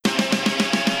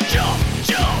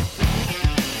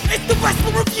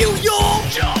Wrestling Review, y'all!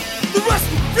 Jump! The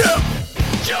Wrestling Review!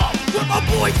 Jump! With my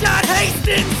boy John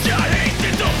Hastings! John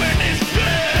Hastings up in this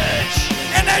bitch!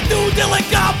 And that dude Dylan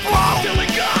got, bro!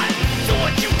 Dylan got! So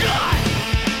what you got?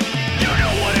 You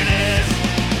know what it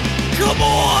is! Come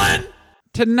on!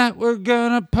 Tonight we're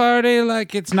gonna party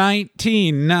like it's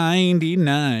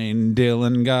 1999.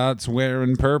 Dylan Gott's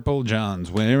wearing purple, John's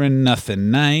wearing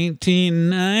nothing.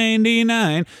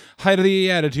 1999, height of the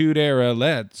Attitude Era.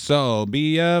 Let's all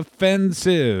be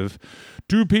offensive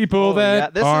to people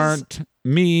that aren't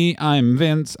me. I'm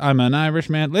Vince. I'm an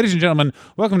Irishman. Ladies and gentlemen,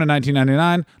 welcome to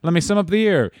 1999. Let me sum up the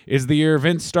year. Is the year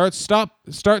Vince starts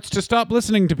to stop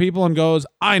listening to people and goes,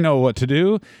 I know what to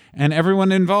do. And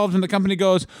everyone involved in the company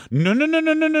goes, no, no, no,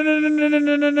 no, no, no, no, no, no,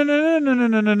 no, no, no, no,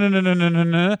 no, no, no, no, no,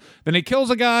 no. Then he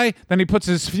kills a guy. Then he puts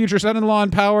his future son-in-law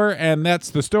in power. And that's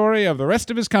the story of the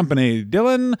rest of his company.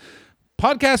 Dylan,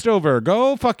 podcast over.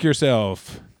 Go fuck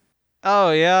yourself.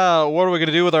 Oh, yeah. What are we going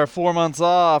to do with our 4 months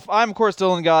off? I'm, of course,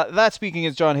 Dylan Gott. That speaking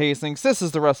is John Hastings. This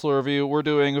is the Wrestler Review. We're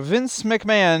doing Vince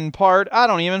McMahon part. I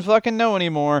don't even fucking know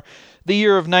anymore. The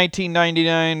year of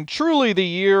 1999. Truly the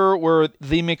year where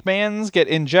the McMahons get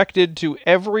injected to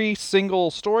every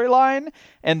single storyline,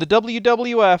 and the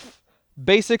WWF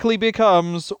basically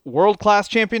becomes world-class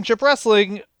championship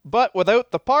wrestling, but without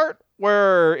the part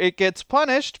where it gets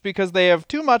punished because they have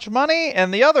too much money,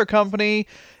 and the other company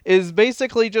is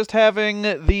basically just having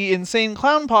the Insane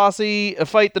Clown Posse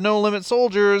fight the No Limit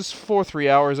Soldiers for 3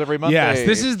 hours every Monday. Yes,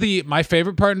 this is my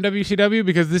favorite part in WCW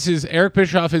because this is Eric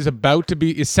Bischoff is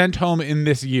sent home in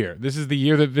this year. This is the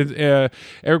year that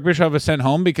Eric Bischoff is sent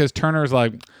home because Turner's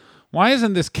like, why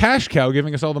isn't this cash cow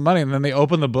giving us all the money? And then they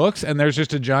open the books and there's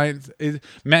just a giant...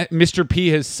 Mr. P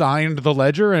has signed the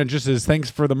ledger and it just says, thanks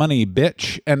for the money,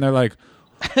 bitch. And they're like,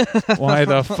 why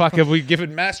the fuck have we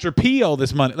given Master P all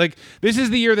this money? Like, this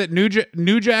is the year that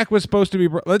New Jack was supposed to be...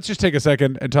 Let's just take a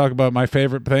second and talk about my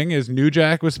favorite thing is New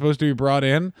Jack was supposed to be brought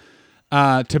in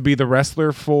to be the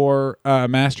wrestler for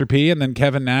Master P. And then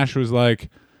Kevin Nash was like...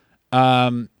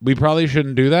 we probably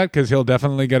shouldn't do that because he'll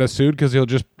definitely get us sued because he'll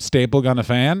just staple gun a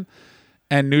fan.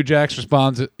 And New Jack's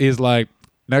response is like,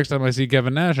 next time I see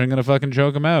Kevin Nash, I'm going to fucking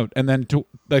choke him out. And then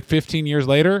 15 years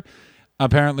later,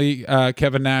 apparently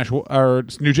Kevin Nash or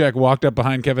New Jack walked up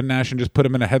behind Kevin Nash and just put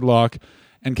him in a headlock.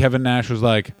 And Kevin Nash was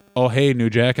like, oh, hey, New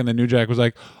Jack. And then New Jack was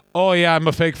like, oh, yeah, I'm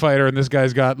a fake fighter. And this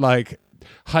guy's got like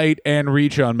height and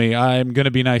reach on me. I'm going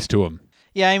to be nice to him.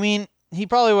 Yeah, I mean... He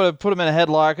probably would have put him in a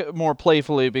headlock more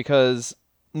playfully because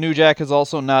New Jack is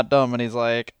also not dumb, and he's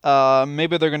like,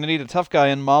 maybe they're going to need a tough guy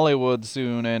in Mollywood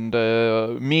soon, and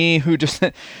me who just...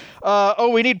 oh,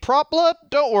 we need prop blood?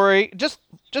 Don't worry, just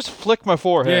flick my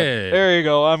forehead. Yeah. There you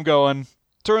go, I'm going.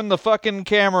 Turn the fucking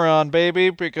camera on,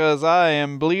 baby, because I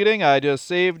am bleeding. I just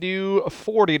saved you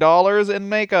 $40 in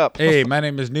makeup. Hey, my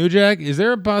name is New Jack. Is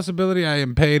there a possibility I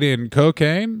am paid in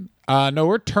cocaine? No,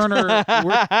 we're Turner.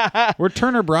 we're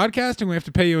Turner Broadcasting. We have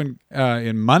to pay you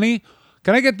in money.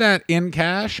 Can I get that in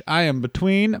cash? I am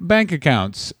between bank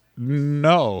accounts.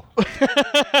 No.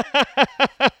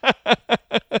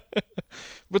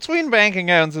 Between bank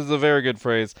accounts is a very good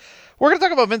phrase. We're going to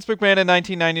talk about Vince McMahon in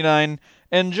 1999.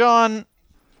 And John,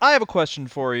 I have a question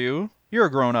for you. You're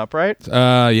a grown-up, right?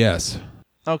 Yes.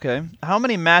 Okay. How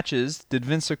many matches did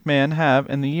Vince McMahon have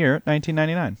in the year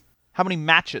 1999? How many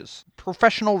matches?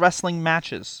 Professional wrestling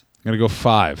matches? I'm going to go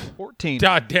 5. 14.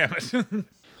 God damn it.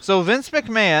 So Vince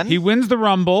McMahon... He wins the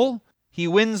Rumble. He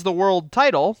wins the world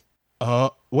title.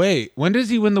 Wait. When does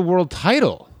he win the world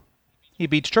title? He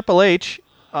beats Triple H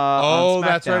on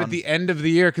that's right, at the end of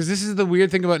the year. Because this is the weird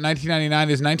thing about 1999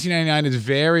 is 1999 is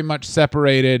very much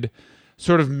separated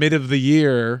sort of middle of the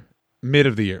year, in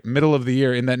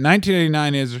that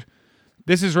 1999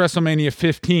 this is WrestleMania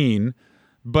 15,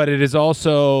 but it is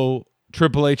also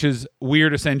Triple H's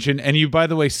weird ascension. And you, by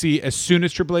the way, see as soon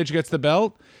as Triple H gets the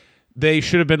belt, they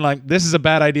should have been like, this is a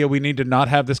bad idea. We need to not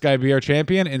have this guy be our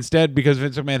champion. Instead, because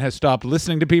Vince McMahon has stopped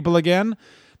listening to people again,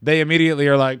 they immediately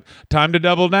are like, time to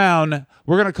double down.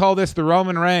 We're going to call this the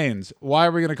Roman Reigns. Why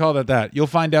are we going to call that? You'll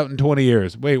find out in 20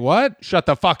 years. Wait, what? Shut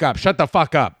the fuck up. Shut the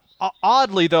fuck up.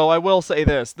 Oddly, though, I will say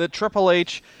this, that Triple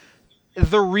H...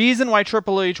 The reason why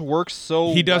Triple H works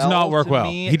so He does not work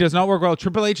well. He does not work well.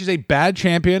 Triple H is a bad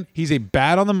champion. He's a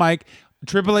bad on the mic.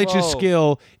 Triple H's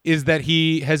skill is that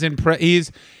he is Vince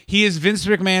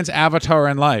McMahon's avatar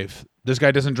in life. This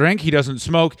guy doesn't drink. He doesn't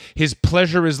smoke. His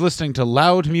pleasure is listening to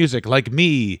loud music like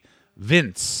me,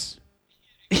 Vince.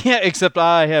 Yeah, except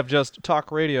I have just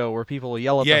talk radio where people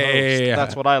yell at the host. Yeah.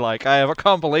 That's what I like. I have a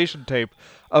compilation tape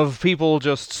of people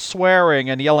just swearing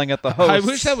and yelling at the host. I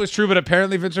wish that was true, but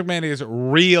apparently Vince McMahon is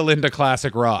real into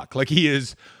classic rock. Like, he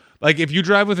is Like if you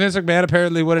drive with Vince McMahon,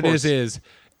 apparently what it is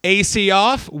AC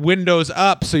off, windows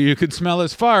up, so you could smell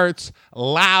his farts.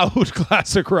 Loud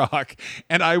classic rock,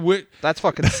 and I would. That's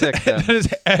fucking sick. Then.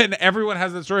 And everyone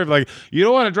has that story of like, you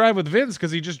don't want to drive with Vince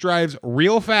because he just drives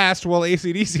real fast while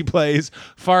AC/DC plays,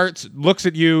 farts, looks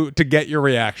at you to get your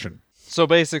reaction. So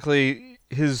basically,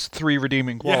 his 3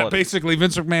 redeeming qualities. Yeah, basically,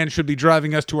 Vince McMahon should be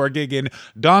driving us to our gig in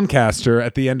Doncaster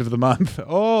at the end of the month.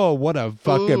 Oh, what a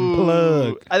fucking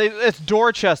plug! I think it's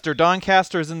Dorchester.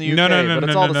 Doncaster's in the UK, but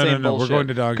it's all the same bullshit. We're going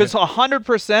to Doncaster. Because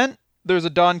 100%, there's a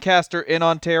Doncaster in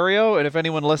Ontario, and if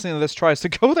anyone listening to this tries to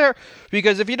go there,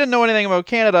 because if you didn't know anything about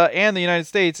Canada and the United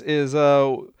States, is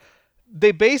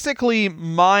they basically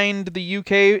mined the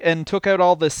UK and took out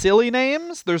all the silly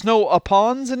names. There's no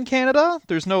upons in Canada.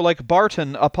 There's no like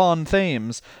Barton upon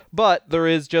Thames. But there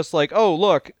is just like, oh,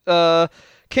 look,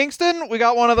 Kingston, we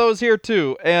got one of those here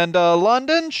too. And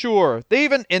London, sure. They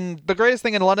even, in the greatest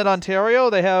thing in London, Ontario,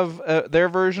 they have their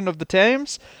version of the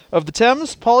Thames,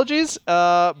 apologies.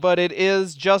 But it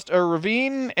is just a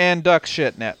ravine and duck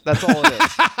shit net. That's all it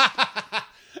is.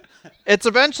 It's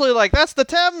eventually like, that's the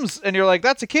Thames. And you're like,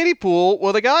 that's a kiddie pool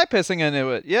with a guy pissing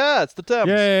into it. Yeah, it's the Thames.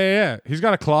 Yeah. He's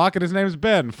got a clock and his name's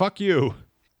Ben. Fuck you.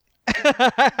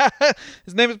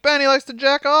 His name is Ben. He likes to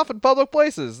jack off in public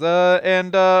places.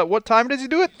 And what time does he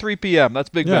do it? 3 p.m. That's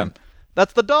Big Ben.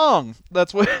 That's the dong.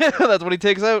 That's what that's when he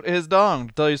takes out his dong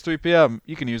to tell you it's 3 p.m.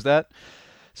 You can use that.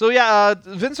 So yeah,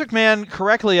 Vince McMahon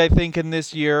correctly, I think, in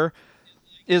this year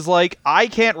is like, I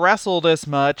can't wrestle this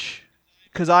much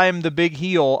because I am the big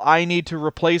heel. I need to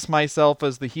replace myself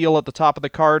as the heel at the top of the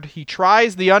card. He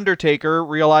tries The Undertaker,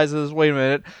 realizes, wait a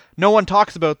minute, no one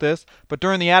talks about this, but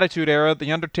during the Attitude Era,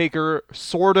 The Undertaker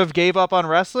sort of gave up on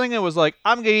wrestling and was like,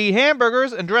 I'm going to eat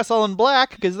hamburgers and dress all in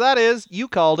black, because that is, you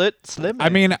called it, slimming. I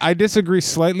mean, I disagree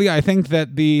slightly. I think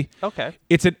that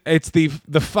it's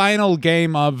the final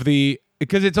game of the...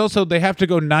 Because it's also, they have to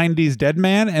go 90s dead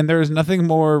man, and there's nothing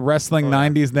more wrestling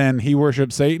 90s than He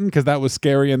Worships Satan, because that was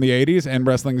scary in the 80s, and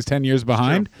wrestling is 10 years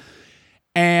behind.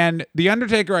 And The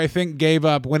Undertaker, I think, gave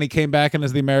up when he came back in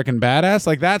as the American Badass.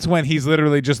 Like, that's when he's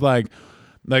literally just like,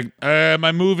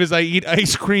 my move is I eat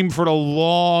ice cream for a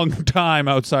long time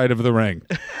outside of the ring.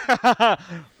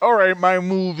 All right, my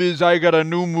move is I got a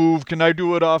new move. Can I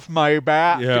do it off my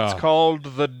back? Yeah. It's called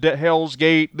the Hell's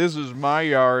Gate. This is my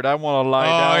yard. I want to lie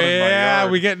down in my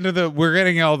yard. We're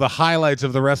getting all the highlights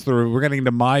of the wrestler. We're getting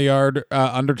into My Yard,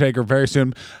 Undertaker very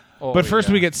soon. But first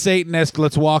we get Satanist.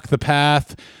 Let's walk the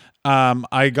path.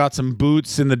 I got some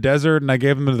boots in the desert and I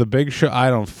gave them to the Big Show.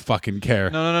 I don't fucking care.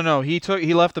 No. He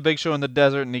left the Big Show in the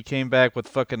desert and he came back with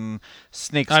fucking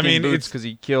snakeskin boots because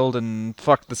he killed and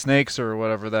fucked the snakes or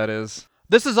whatever that is.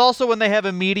 This is also when they have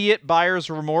immediate buyer's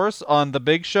remorse on the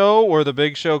Big Show, where the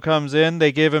Big Show comes in,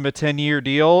 they give him a 10-year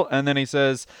deal, and then he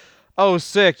says, oh,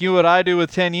 sick, you know what I do with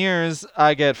 10 years?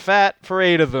 I get fat for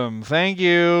 8 of them. Thank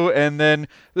you. And then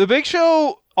the Big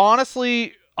Show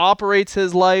honestly operates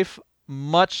his life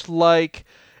much like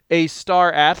a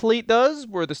star athlete does,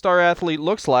 where the star athlete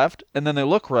looks left and then they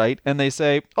look right and they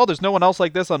say, oh, there's no one else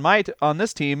like this on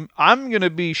this team. I'm going to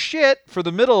be shit for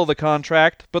the middle of the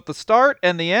contract, but the start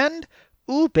and the end,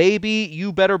 ooh, baby,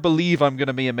 you better believe I'm going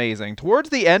to be amazing. Towards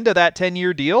the end of that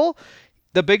 10-year deal,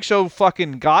 the Big Show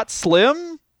fucking got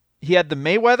slim. He had the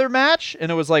Mayweather match and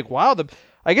it was like, wow,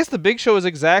 I guess the Big Show is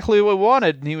exactly what we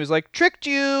wanted. And he was like, tricked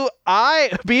you.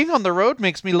 Being on the road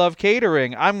makes me love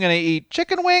catering. I'm going to eat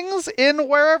chicken wings in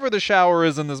wherever the shower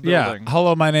is in this building. Yeah.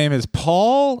 Hello, my name is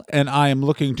Paul, and I am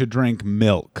looking to drink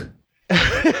milk.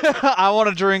 I want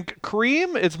to drink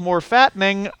cream. It's more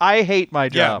fattening. I hate my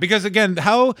job. Yeah, because again,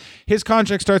 how his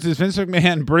contract starts is Vince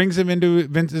McMahon brings him into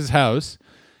Vince's house.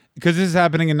 Because this is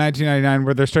happening in 1999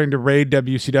 where they're starting to raid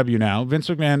WCW now. Vince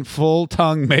McMahon full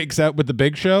tongue makes out with the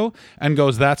Big Show and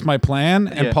goes, that's my plan.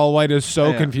 And Paul White is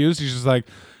so confused. He's just like,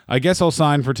 I guess I'll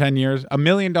sign for 10 years. $1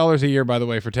 million a year, by the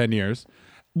way, for 10 years.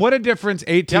 What a difference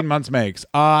 18 months makes.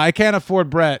 I can't afford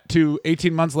Brett to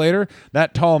 18 months later.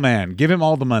 That tall man, give him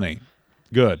all the money.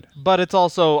 Good. But it's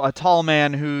also a tall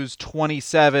man who's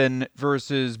 27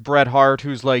 versus Bret Hart,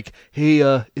 who's like,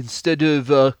 hey, instead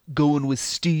of going with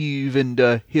Steve and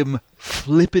him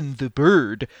flipping the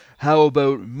bird, how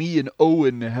about me and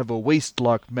Owen have a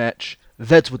waist-lock match?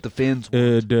 That's what the fans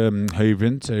want. Hey,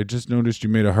 Vince, I just noticed you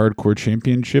made a hardcore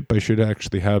championship. I should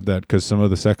actually have that because some of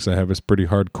the sex I have is pretty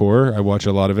hardcore. I watch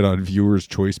a lot of it on Viewer's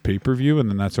Choice pay-per-view, and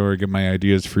then that's where I get my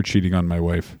ideas for cheating on my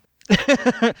wife.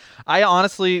 I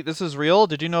honestly, this is real.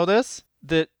 Did you know this?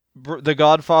 That The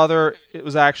Godfather, it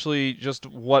was actually just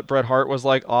what Bret Hart was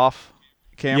like off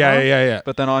camera. Yeah.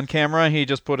 But then on camera, he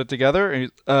just put it together.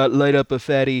 And light up a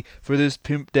fatty for this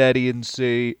pimp daddy and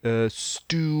say,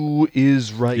 stew who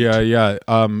is right. Yeah.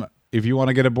 If you want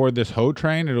to get aboard this hoe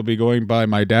train, it'll be going by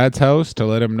my dad's house to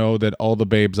let him know that all the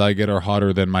babes I get are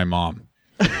hotter than my mom.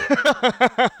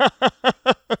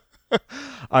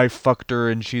 I fucked her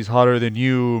and she's hotter than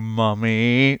you,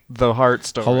 mommy. The heart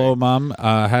story. Hello, Mom.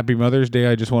 Happy Mother's Day.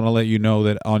 I just want to let you know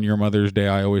that on your Mother's Day,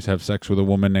 I always have sex with a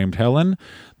woman named Helen.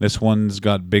 This one's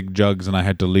got big jugs, and I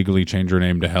had to legally change her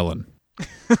name to Helen.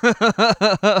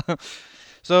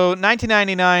 So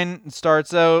 1999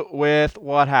 starts out with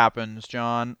what happens,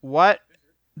 John? What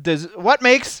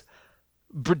makes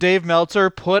Dave Meltzer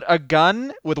put a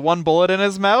gun with one bullet in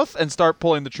his mouth and start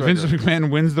pulling the trigger? Vince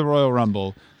McMahon wins the Royal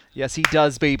Rumble. Yes, he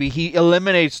does, baby. He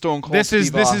eliminates Stone Cold This is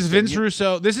Steve Austin. Vince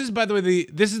Russo. This is, by the way,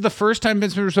 this is the first time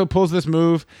Vince Russo pulls this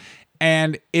move,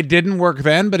 and it didn't work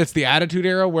then, but it's the Attitude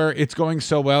Era where it's going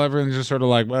so well, everyone's just sort of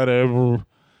like, whatever.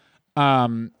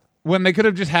 When they could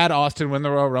have just had Austin win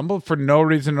the Royal Rumble for no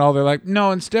reason at all, they're like,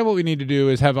 no, instead what we need to do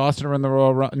is have Austin win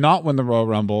the not win the Royal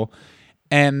Rumble,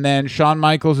 and then Shawn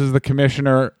Michaels is the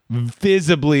commissioner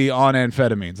visibly on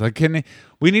amphetamines. Like,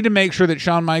 we need to make sure that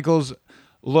Shawn Michaels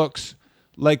looks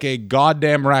like a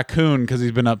goddamn raccoon because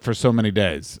he's been up for so many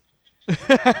days. I'm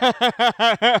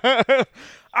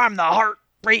the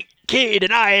Heartbreak Kid,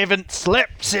 and I haven't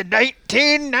slept since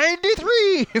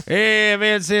 1993. Hey,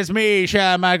 Vince, it's me,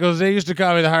 Shawn Michaels. They used to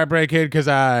call me the Heartbreak Kid because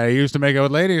I used to make out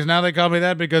with ladies. Now they call me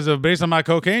that because based on my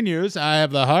cocaine use, I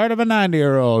have the heart of a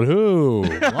 90-year-old who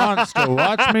wants to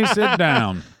watch me sit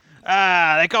down.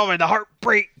 They call me the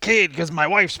Heartbreak Kid because my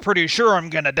wife's pretty sure I'm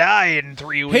going to die in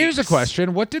 3 weeks. Here's a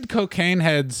question. What did cocaine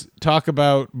heads talk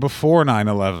about before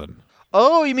 9/11?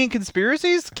 Oh, you mean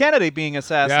conspiracies? Kennedy being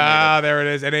assassinated. Yeah, there it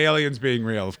is. And aliens being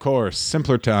real, of course.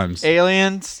 Simpler times.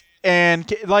 Aliens.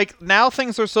 And, like, now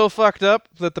things are so fucked up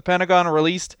that the Pentagon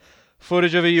released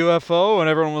footage of a UFO, and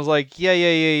everyone was like,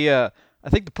 yeah. I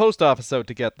think the post office out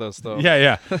to get this, though.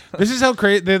 Yeah. This is how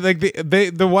crazy.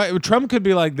 Trump could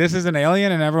be like, "This is an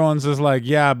alien," and everyone's just like,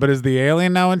 "Yeah, but is the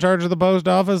alien now in charge of the post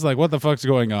office? Like, what the fuck's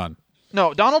going on?"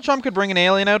 No, Donald Trump could bring an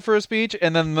alien out for a speech,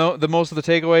 and then the most of the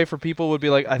takeaway for people would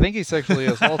be like, "I think he sexually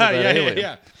assaulted that alien."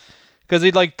 Yeah. Because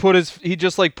he'd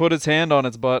just put his hand on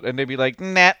its butt, and they'd be like,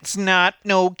 "That's not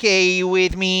okay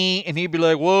with me," and he'd be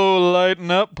like, "Whoa,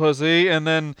 lighten up, pussy," and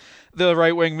then the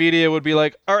right-wing media would be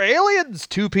like, "Are aliens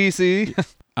too PC?"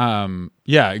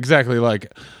 Yeah, exactly.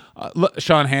 Like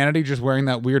Sean Hannity just wearing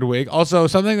that weird wig. Also,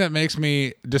 something that makes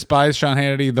me despise Sean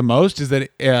Hannity the most is that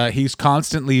he's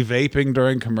constantly vaping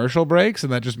during commercial breaks,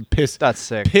 and that just That's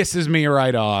sick. pisses me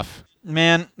right off.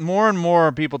 Man, more and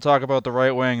more people talk about the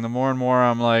right wing, the more and more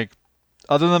I'm like,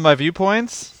 other than my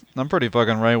viewpoints, I'm pretty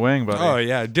fucking right wing, buddy. Oh,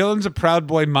 yeah. Dylan's a Proud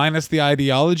Boy minus the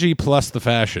ideology plus the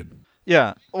fashion.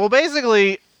 Yeah. Well,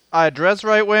 basically, I dress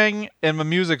right wing and my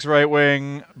music's right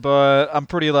wing, but I'm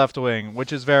pretty left wing,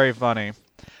 which is very funny.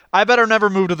 I better never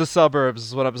move to the suburbs,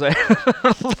 is what I'm saying.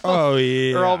 Oh,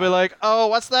 yeah. Or I'll be like, oh,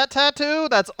 what's that tattoo?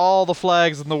 That's all the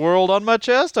flags in the world on my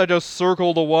chest. I just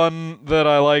circled the one that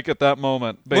I like at that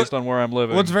moment based on where I'm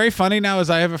living. What's very funny now is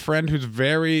I have a friend he's a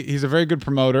very good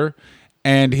promoter,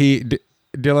 and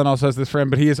Dylan also has this friend,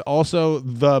 but he is also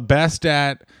the best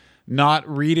at not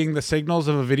reading the signals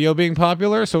of a video being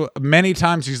popular. So many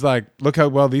times he's like, look how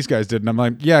well these guys did. And I'm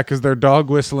like, yeah, because they're dog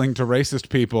whistling to racist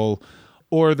people,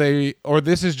 or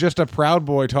this is just a Proud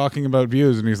Boy talking about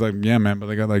views. And he's like, yeah, man, but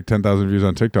they got like 10,000 views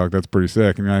on TikTok. That's pretty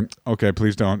sick. And you're like, okay,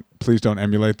 please don't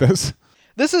emulate this.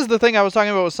 This is the thing I was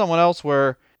talking about with someone else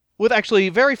with actually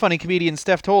very funny comedian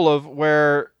Steph Tolov,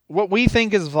 where what we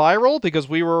think is viral, because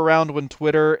we were around when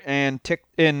Twitter and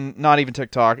not even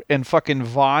TikTok and fucking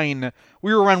Vine,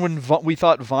 we were around when we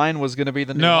thought Vine was going to be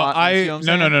the new hotness, you know what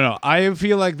I'm saying? No. I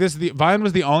feel like Vine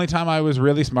was the only time I was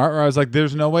really smart, where I was like,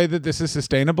 there's no way that this is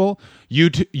sustainable.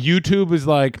 YouTube was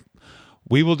like,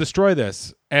 we will destroy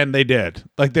this. And they did.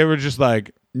 Like, they were just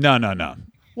like, no.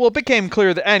 Well, it became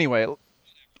clear that anyway,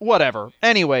 whatever.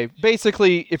 Anyway,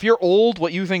 basically, if you're old,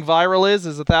 what you think viral is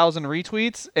 1,000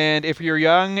 retweets, and if you're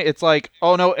young, it's like,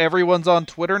 oh no, everyone's on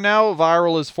Twitter now.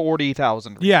 Viral is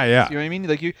 40,000. Yeah. You know what I mean?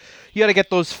 Like you got to get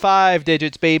those 5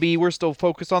 digits, baby. We're still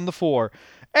focused on the 4.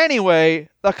 Anyway,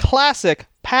 the classic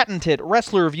patented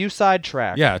wrestler review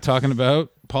sidetrack. Yeah, talking about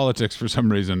politics for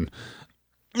some reason.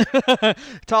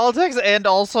 Politics, and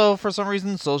also for some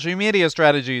reason social media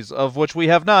strategies, of which we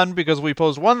have none because we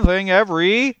post one thing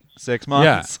every 6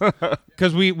 months. Yeah,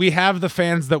 because we have the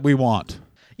fans that we want.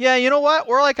 Yeah, you know what?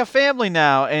 We're like a family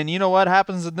now, and you know what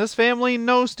happens in this family?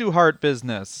 No Stu Hart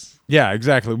business. Yeah,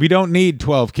 exactly. We don't need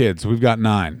 12 kids. We've got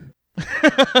 9.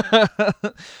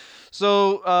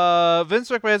 So Vince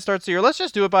McMahon starts the year. Let's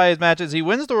just do it by his matches. He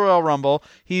wins the Royal Rumble.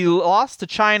 He lost to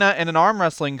China in an arm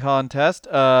wrestling contest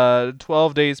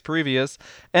 12 days previous.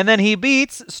 And then he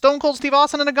beats Stone Cold Steve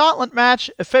Austin in a gauntlet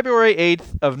match February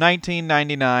 8th of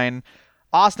 1999.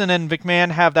 Austin and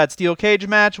McMahon have that steel cage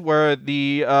match where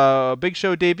the Big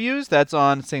Show debuts. That's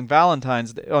on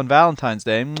Valentine's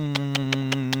Day.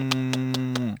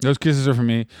 Those kisses are for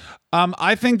me.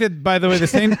 I think that, by the way, the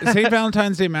St.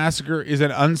 Valentine's Day Massacre is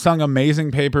an unsung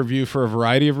amazing pay-per-view for a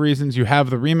variety of reasons. You have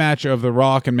the rematch of The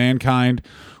Rock and Mankind,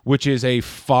 which is a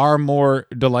far more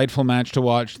delightful match to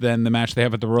watch than the match they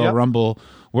have at the Royal Rumble,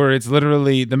 where it's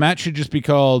literally, the match should just be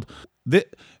called...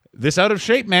 This out of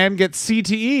shape man gets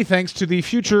CTE thanks to the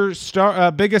future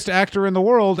biggest actor in the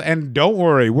world, and don't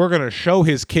worry, we're going to show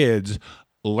his kids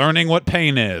learning what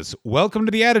pain is. Welcome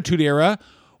to the Attitude Era.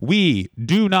 We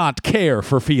do not care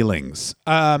for feelings.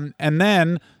 And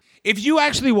then, if you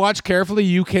actually watch carefully,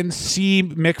 you can see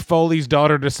Mick Foley's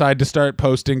daughter decide to start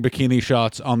posting bikini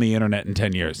shots on the internet in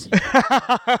 10 years.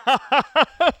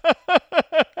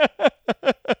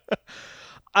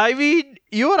 I mean,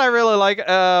 what I really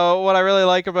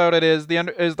like about it is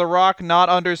The Rock not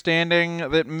understanding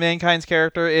that Mankind's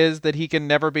character is that he can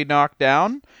never be knocked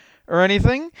down or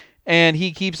anything, and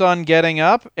he keeps on getting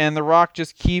up, and The Rock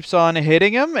just keeps on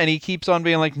hitting him, and he keeps on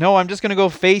being like, no, I'm just gonna go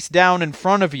face down in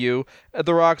front of you. And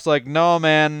The Rock's like, no,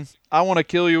 man, I want to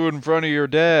kill you in front of your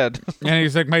dad. And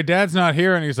he's like, my dad's not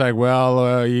here. And he's like,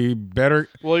 well, you better...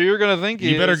 Well, you're going to think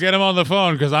you better get him on the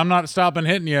phone because I'm not stopping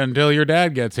hitting you until your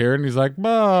dad gets here. And he's like,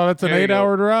 oh, that's an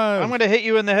 8-hour drive. I'm going to hit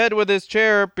you in the head with this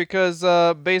chair because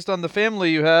based on the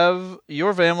family you have,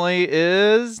 your family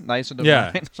is nicer than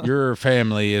mine. Your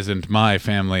family isn't my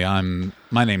family.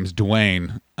 My name's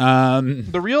Dwayne.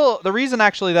 The reason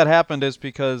actually that happened is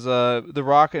because The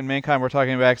Rock and Mankind were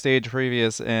talking backstage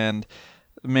previous, and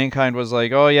Mankind was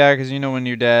like, "Oh yeah, because you know when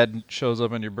your dad shows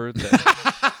up on your birthday,"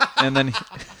 and then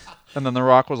The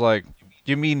Rock was like,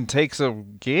 "You mean takes a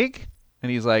gig?"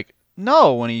 And he's like,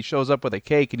 "No," when he shows up with a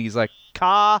cake, and he's like,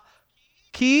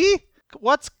 "Key?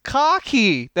 What's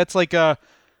key? That's like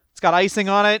it's got icing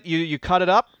on it. You cut it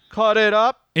up.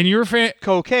 In your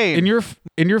cocaine.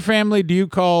 In your family, do you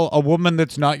call a woman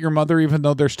that's not your mother, even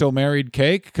though they're still married,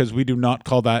 cake? Because we do not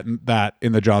call that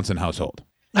in the Johnson household.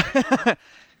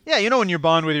 Yeah, you know when you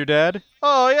bond with your dad?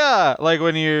 Oh, yeah. Like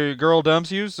when your girl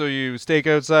dumps you, so you stake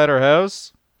outside her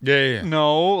house? Yeah.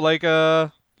 No,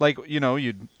 you know,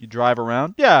 you drive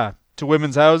around, to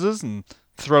women's houses and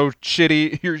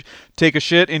take a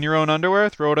shit in your own underwear,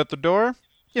 throw it at the door.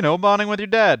 You know, bonding with your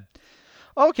dad.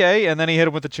 Okay, and then he hit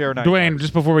him with the chair. Dwayne,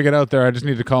 just before we get out there, I just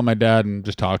need to call my dad and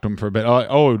just talk to him for a bit.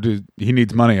 Dude, he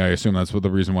needs money. I assume that's the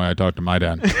reason why I talked to my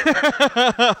dad.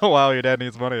 Wow, your dad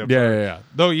needs money. Yeah.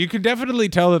 Though you can definitely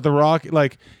tell that The Rock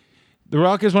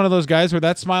is one of those guys where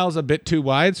that smile's a bit too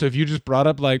wide. So if you just brought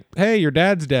up like, hey, your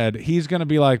dad's dead, he's going to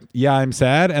be like, yeah, I'm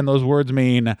sad. And those words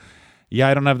mean, yeah,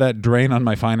 I don't have that drain on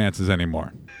my finances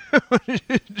anymore.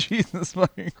 Jesus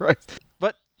fucking Christ.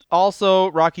 But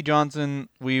also, Rocky Johnson,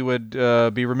 we would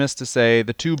be remiss to say,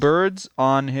 the two birds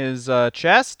on his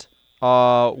chest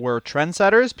were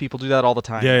trendsetters. People do that all the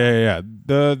time. Yeah.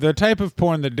 The type of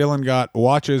porn that Dylan got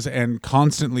watches and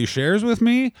constantly shares with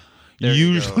me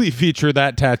usually feature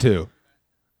that tattoo.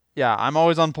 Yeah, I'm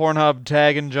always on Pornhub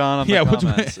tagging John on the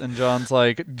comments, and John's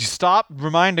like, stop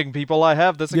reminding people I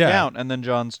have this account. And then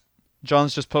John's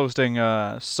just posting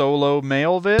solo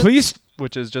male vid,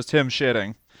 which is just him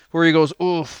shitting. Where he goes,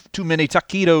 oof, too many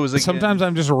taquitos again. Sometimes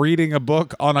I'm just reading a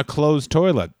book on a closed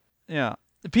toilet. Yeah.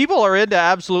 People are into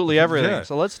absolutely everything. Yeah.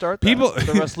 So let's start that.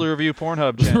 The Wrestler Review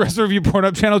Pornhub channel. The Wrestler Review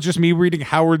Pornhub channel, just me reading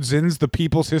Howard Zinn's The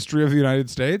People's History of the United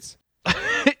States.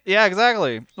 Yeah,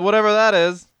 exactly. Whatever that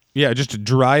is. Yeah, just a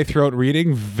dry throat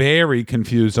reading, very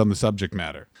confused on the subject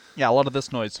matter. Yeah, a lot of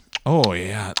this noise. Oh,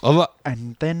 yeah.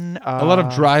 And then... a lot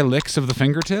of dry licks of the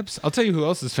fingertips. I'll tell you who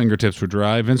else's fingertips were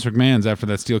dry. Vince McMahon's after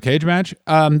that steel cage match.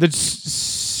 The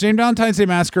St. Valentine's Day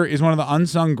Massacre is one of the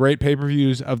unsung great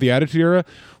pay-per-views of the Attitude Era.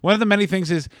 One of the many things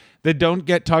is that don't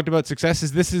get talked about success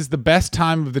is this is the best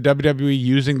time of the WWE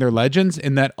using their legends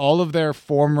in that all of their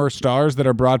former stars that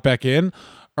are brought back in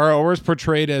are always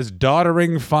portrayed as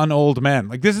doddering, fun old men.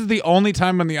 Like, this is the only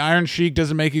time when the Iron Sheik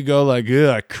doesn't make you go like,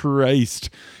 ugh, Christ.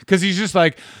 Because he's just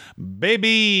like,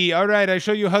 baby, all right, I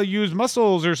show you how to use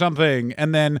muscles or something.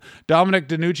 And then Dominic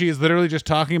DeNucci is literally just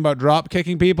talking about drop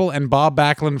kicking people, and Bob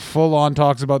Backlund full on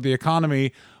talks about the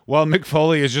economy, while Mick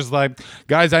Foley is just like,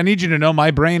 guys, I need you to know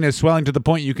my brain is swelling to the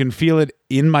point you can feel it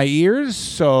in my ears.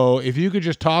 So if you could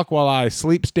just talk while I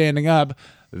sleep standing up,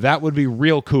 that would be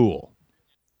real cool.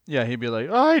 Yeah, he'd be like,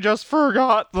 I just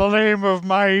forgot the name of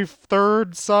my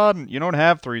third son. You don't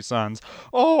have 3 sons.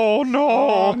 Oh, no.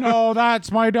 Oh no,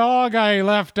 that's my dog I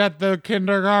left at the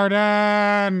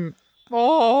kindergarten.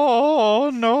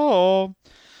 Oh, no.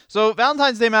 So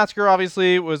Valentine's Day Massacre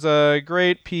obviously was a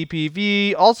great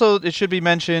PPV. Also, it should be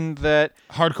mentioned that...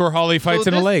 Hardcore Holly fights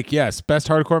in a lake. Yes, best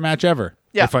hardcore match ever.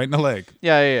 Yeah. They fight in a lake.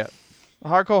 Yeah.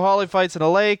 Hardcore Holly fights in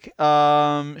a lake.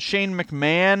 Shane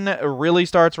McMahon really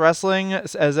starts wrestling,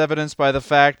 as evidenced by the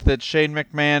fact that Shane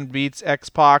McMahon beats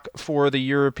X-Pac for the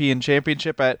European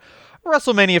Championship at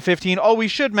WrestleMania 15. Oh, we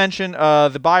should mention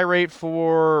the buy rate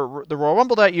for the Royal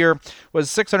Rumble that year was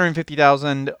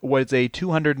 650,000, was a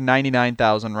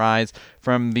 299,000 rise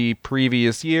from the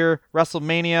previous year.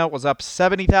 WrestleMania was up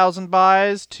 70,000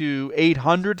 buys to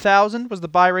 800,000 was the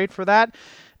buy rate for that.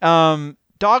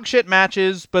 Dog shit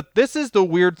matches, but this is the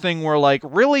weird thing where, like,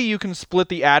 really you can split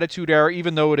the Attitude Era,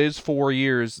 even though it is 4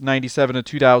 years, 97 to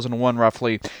 2001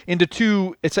 roughly, into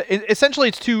two. Essentially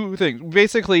it's two things.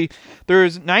 Basically,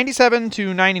 there's 97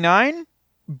 to 99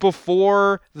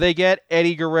 before they get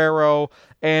Eddie Guerrero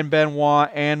and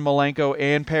Benoit and Malenko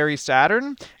and Perry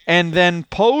Saturn, and then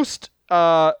post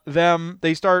them,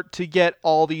 they start to get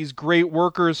all these great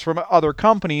workers from other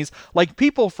companies. Like,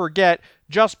 people forget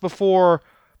just before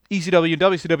ECW and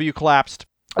WCW collapsed,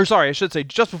 or sorry, I should say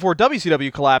just before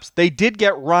WCW collapsed, they did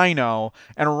get Rhino,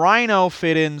 and Rhino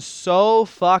fit in so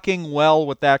fucking well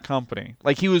with that company.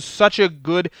 Like, he was such a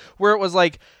good, where it was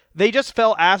like, they just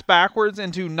fell ass backwards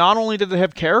into, not only did they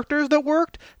have characters that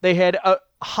worked, they had a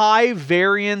high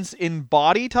variance in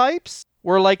body types,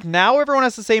 where, like, now everyone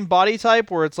has the same body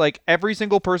type, where it's like every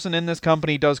single person in this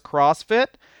company does CrossFit.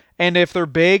 And if they're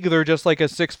big, they're just like a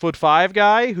 6'5"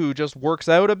 guy who just works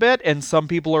out a bit, and some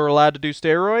people are allowed to do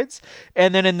steroids.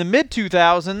 And then in the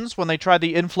mid-2000s, when they tried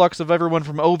the influx of everyone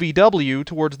from OVW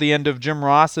towards the end of Jim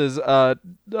Ross's,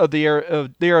 the era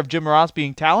of Jim Ross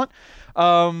being talent,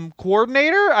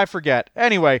 coordinator? I forget.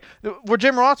 Anyway, where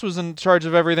Jim Ross was in charge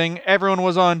of everything, everyone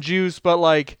was on juice, but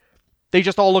like, they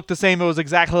just all looked the same. It was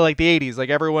exactly like the 80s. Like,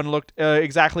 everyone looked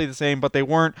exactly the same, but they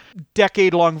weren't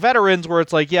decade-long veterans where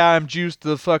it's like, yeah, I'm juiced to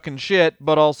the fucking shit,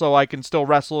 but also I can still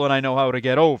wrestle and I know how to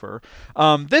get over.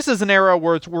 This is an era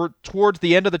where we're towards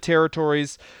the end of the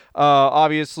territories.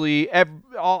 Obviously,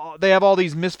 they have all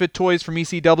these misfit toys from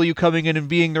ECW coming in and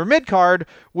being their mid-card,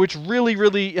 which really,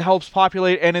 really helps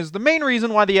populate and is the main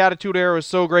reason why the Attitude Era is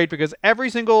so great, because every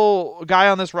single guy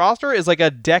on this roster is like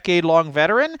a decade-long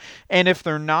veteran, and if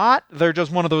they're not, they're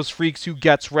just one of those freaks who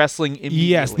gets wrestling immediately.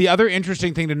 Yes, the other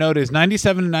interesting thing to note is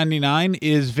 97 and 99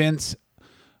 is Vince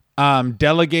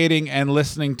delegating and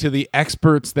listening to the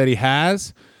experts that he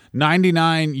has.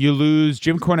 99, you lose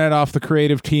Jim Cornette off the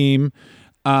creative team.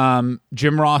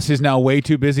 Jim Ross is now way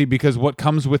too busy, because what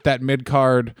comes with that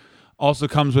mid-card also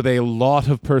comes with a lot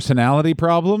of personality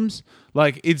problems.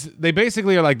 Like, they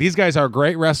basically are like, these guys are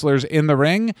great wrestlers in the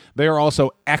ring. They are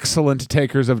also excellent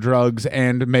takers of drugs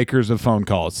and makers of phone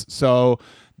calls. So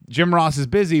Jim Ross is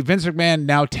busy. Vince McMahon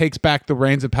now takes back the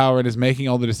reins of power and is making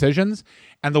all the decisions.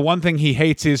 And the one thing he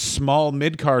hates is small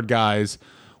mid-card guys,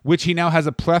 which he now has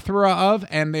a plethora of,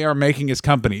 and they are making his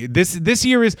company. This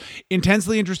year is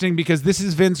intensely interesting, because this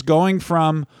is Vince going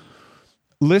from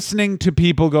listening to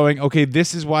people going, okay,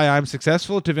 this is why I'm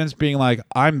successful, to Vince being like,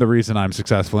 I'm the reason I'm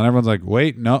successful. And everyone's like,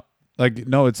 wait, no. Like,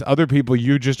 no, it's other people.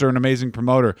 You just are an amazing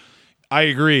promoter. I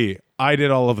agree. I did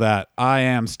all of that. I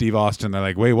am Steve Austin. They're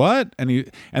like, wait, what? And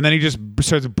then he just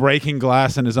starts breaking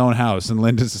glass in his own house. And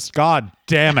Linda says, God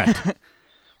damn it.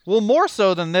 Well, more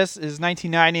so than this is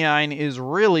 1999 is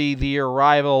really the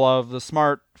arrival of the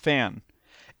smart fan,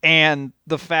 and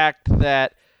the fact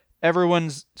that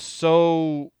everyone's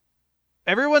so.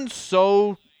 I'm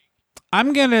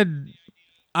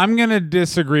gonna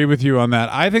disagree with you on that.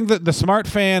 I think that the smart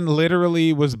fan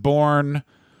literally was born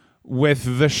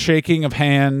with the shaking of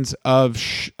hands of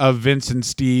Vince and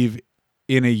Steve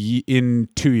in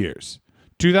 2 years.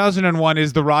 2001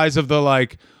 is the rise of the,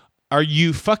 like, are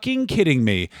you fucking kidding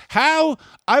me? How?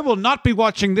 I will not be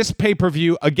watching this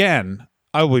pay-per-view again.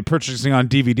 I will be purchasing on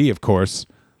DVD, of course.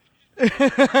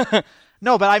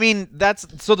 No, but I mean,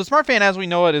 so the smart fan as we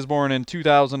know it is born in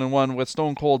 2001 with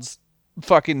Stone Cold's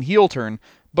fucking heel turn.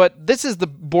 But this is the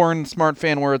born smart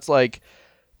fan where it's like,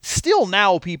 still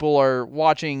now people are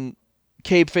watching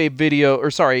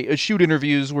shoot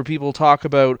interviews where people talk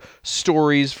about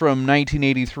stories from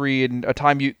 1983 and a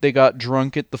time they got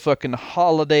drunk at the fucking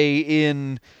Holiday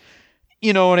Inn,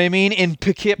 you know what I mean, in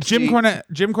Poughkeepsie.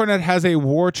 Jim Cornette has a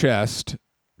war chest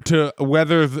to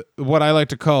weather what I like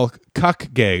to call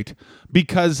Cuckgate,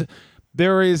 because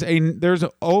there's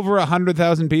over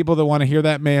 100,000 people that want to hear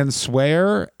that man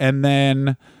swear, and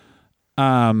then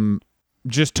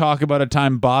just talk about a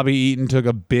time Bobby Eaton took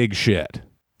a big shit.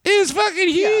 It's fucking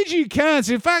huge, you cunts.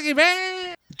 You're fucking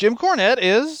bad. Jim Cornette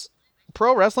is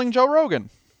pro wrestling Joe Rogan.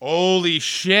 Holy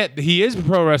shit. He is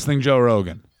pro wrestling Joe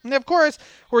Rogan. And of course,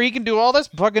 where he can do all this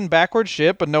fucking backward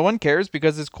shit, but no one cares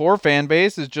because his core fan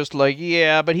base is just like,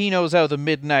 yeah, but he knows how the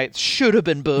Midnights should have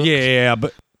been booked. Yeah,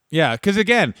 but yeah, because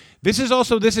again, this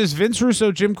is Vince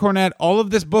Russo, Jim Cornette, all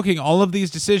of this booking, all of these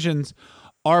decisions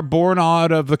are born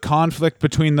out of the conflict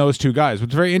between those two guys.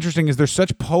 What's very interesting is they're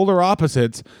such polar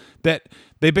opposites that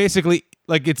they basically,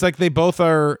 like, it's like they both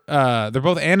are, they're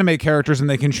both anime characters and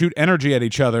they can shoot energy at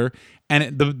each other,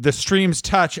 and the streams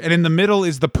touch, and in the middle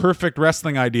is the perfect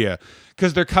wrestling idea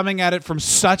because they're coming at it from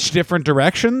such different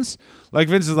directions. Like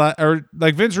Vince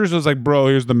Russo's like, bro,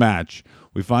 here's the match.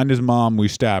 We find his mom, we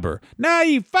stab her. No,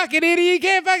 you fucking idiot, you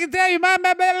can't fucking tell your mom.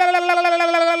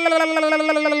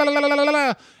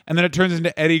 And then it turns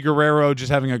into Eddie Guerrero just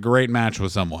having a great match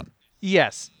with someone.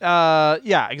 Yes.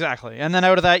 Yeah, exactly. And then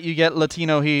out of that, you get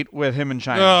Latino Heat with him and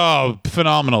China. Oh,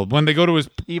 phenomenal. When they go to his...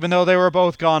 Even though they were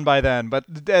both gone by then. But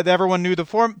everyone knew the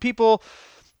form. People...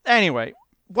 Anyway,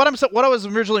 what I was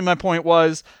originally my point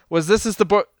was this is the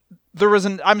book...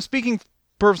 I'm speaking...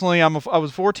 Personally, I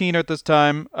was 14 at this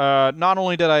time. Not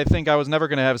only did I think I was never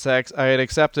going to have sex, I had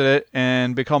accepted it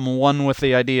and become one with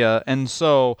the idea. And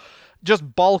so,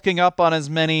 just bulking up on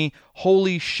as many,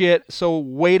 holy shit, so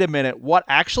wait a minute, what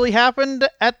actually happened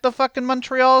at the fucking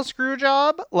Montreal screw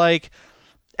job? Like,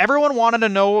 everyone wanted to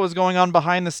know what was going on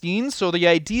behind the scenes, so the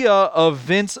idea of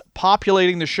Vince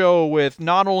populating the show with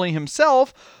not only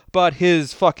himself, but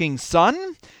his fucking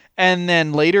son, and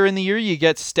then later in the year you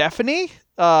get Stephanie...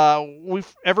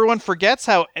 everyone forgets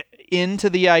how into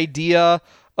the idea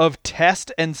of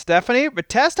Test and Stephanie, but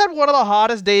Test had one of the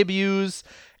hottest debuts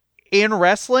in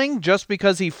wrestling just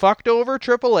because he fucked over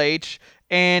Triple H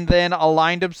and then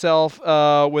aligned himself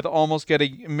with almost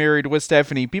getting married with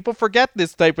Stephanie. People forget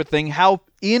this type of thing, how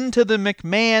into the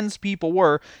McMahons people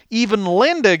were. Even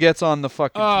Linda gets on the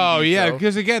fucking Oh, TV yeah, show.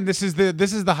 because again, this is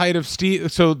the height of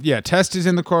Steve. So, yeah, Test is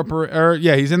in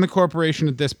the he's in the corporation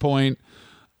at this point.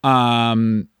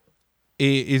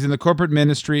 He's in the corporate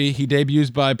ministry. He debuts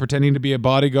by pretending to be a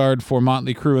bodyguard for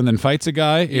Motley Crue and then fights a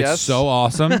guy. It's so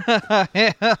awesome.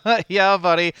 Yeah,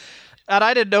 buddy. And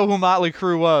I didn't know who Motley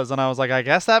Crue was, and I was like, I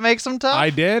guess that makes him tough. I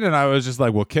did, and I was just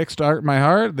like, well, kickstart my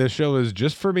heart. This show is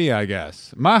just for me, I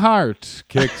guess. My heart.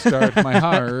 Kickstart my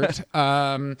heart.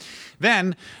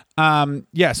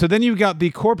 So then you've got the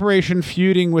corporation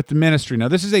feuding with the ministry. Now,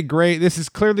 this is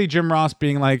clearly Jim Ross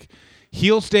being like,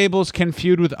 heel stables can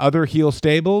feud with other heel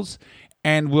stables,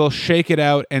 and we'll shake it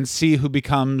out and see who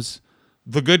becomes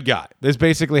the good guy. That's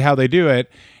basically how they do it.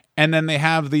 And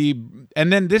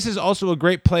then this is also a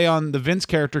great play on the Vince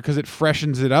character because it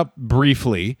freshens it up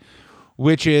briefly,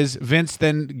 which is Vince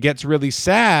then gets really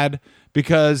sad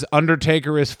because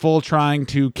Undertaker is full trying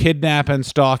to kidnap and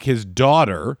stalk his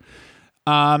daughter.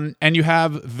 And you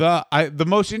have the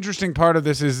most interesting part of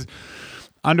this is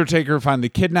Undertaker finally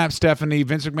kidnaps Stephanie.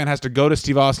 Vince McMahon has to go to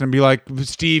Steve Austin and be like,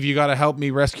 Steve, you got to help me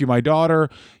rescue my daughter.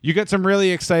 You get some really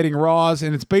exciting Raws,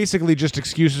 and it's basically just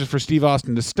excuses for Steve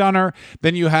Austin to stun her.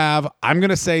 Then you have, I'm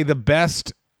going to say, the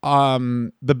best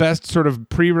sort of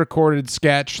pre-recorded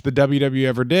sketch the WWE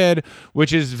ever did,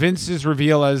 which is Vince's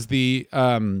reveal as the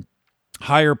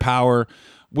higher power,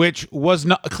 which was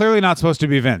clearly not supposed to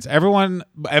be Vince. By everyone,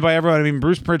 I mean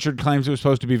Bruce Pritchard claims it was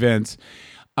supposed to be Vince.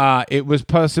 It was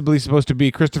possibly supposed to be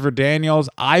Christopher Daniels.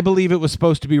 I believe it was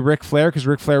supposed to be Ric Flair because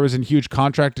Ric Flair was in huge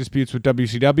contract disputes with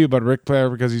WCW, but Ric Flair,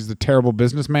 because he's the terrible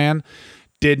businessman,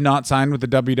 did not sign with the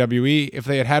WWE. If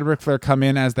they had Ric Flair come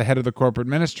in as the head of the corporate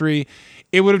ministry,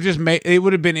 it would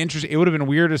have been interesting. It would have been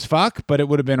weird as fuck, but it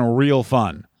would have been real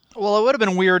fun. Well, it would have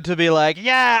been weird to be like,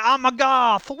 yeah, I'm a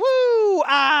goth. Woo!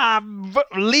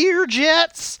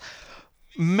 Learjets.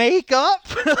 Makeup.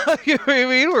 You know what I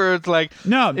mean? Where it's like,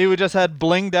 no, it would just had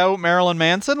blinged out Marilyn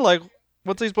Manson. Like,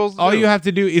 what's he supposed to do? All you have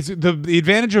to do is the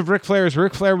advantage of Ric Flair is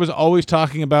Ric Flair was always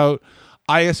talking about,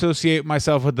 I associate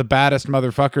myself with the baddest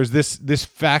motherfuckers. This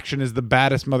faction is the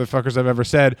baddest motherfuckers I've ever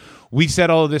said. We said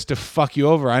all of this to fuck you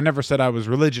over. I never said I was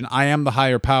religion. I am the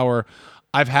higher power.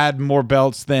 I've had more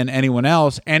belts than anyone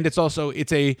else, and it's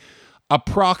a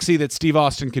proxy that Steve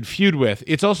Austin could feud with.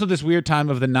 It's also this weird time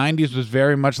of the 90s was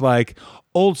very much like,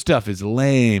 old stuff is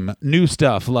lame. New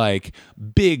stuff like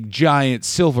big, giant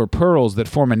silver pearls that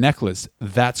form a necklace.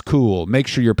 That's cool. Make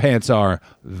sure your pants are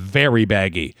very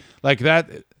baggy. Like that.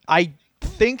 I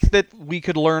think that we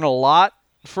could learn a lot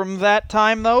from that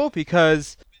time, though,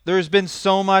 because there's been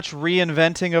so much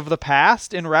reinventing of the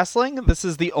past in wrestling. This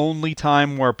is the only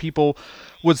time where people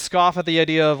would scoff at the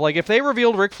idea of, like, if they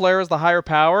revealed Ric Flair as the higher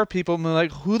power, people would be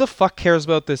like, who the fuck cares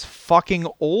about this fucking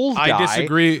old guy? I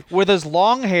disagree. With his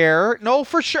long hair. No,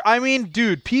 for sure. I mean,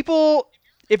 dude, people...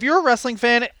 If you're a wrestling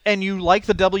fan and you like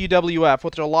the WWF,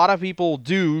 which a lot of people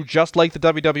do, just like the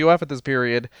WWF at this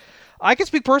period, I can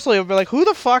speak personally. I'd be like, who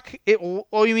the fuck...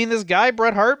 Oh, you mean this guy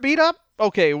Bret Hart beat up?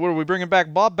 Okay, what are we bringing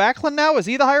back? Bob Backlund now? Is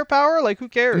he the higher power? Like, who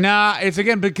cares? Nah, it's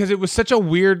again because it was such a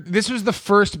weird. This was the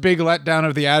first big letdown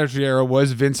of the Attitude Era.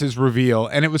 Was Vince's reveal,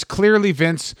 and it was clearly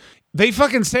Vince. They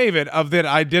fucking save it of that.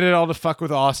 I did it all to fuck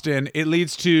with Austin. It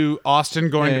leads to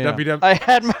Austin going to WWE. I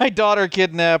had my daughter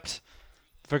kidnapped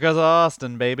because of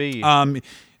Austin, baby.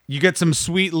 You get some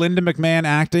sweet Linda McMahon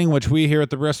acting, which we here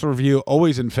at the Wrestler Review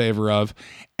always in favor of,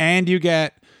 and you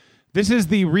get. This is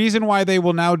the reason why they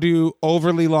will now do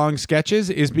overly long sketches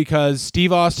is because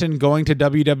Steve Austin going to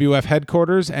WWF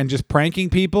headquarters and just pranking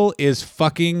people is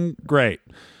fucking great.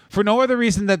 For no other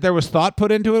reason that there was thought put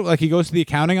into it. Like he goes to the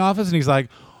accounting office and he's like,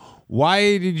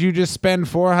 why did you just spend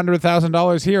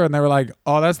 $400,000 here? And they were like,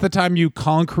 oh, that's the time you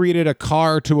concreted a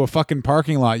car to a fucking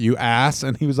parking lot, you ass.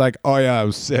 And he was like, oh yeah, I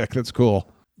was sick. That's cool.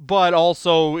 But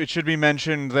also it should be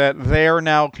mentioned that they're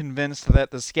now convinced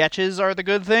that the sketches are the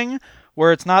good thing.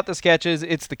 Where it's not the sketches,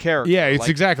 it's the character. Yeah, it's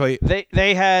exactly.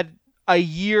 They had a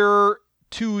year,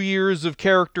 2 years of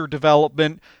character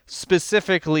development,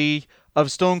 specifically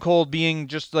of Stone Cold being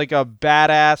just like a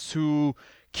badass who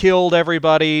killed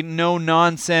everybody, no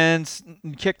nonsense,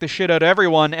 kicked the shit out of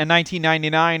everyone. And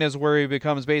 1999 is where he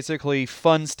becomes basically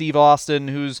fun Steve Austin,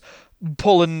 who's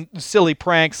pulling silly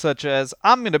pranks such as,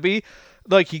 I'm going to be,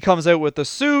 like he comes out with the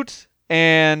suit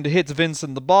and hits Vince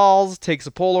in the balls, takes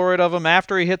a Polaroid of him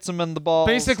after he hits him in the balls.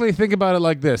 Basically, think about it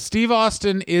like this. Steve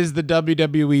Austin is the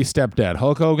WWE stepdad.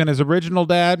 Hulk Hogan is original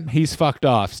dad. He's fucked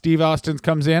off. Steve Austin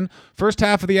comes in. First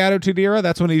half of the Attitude Era,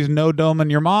 that's when he's no doming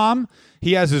your mom.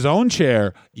 He has his own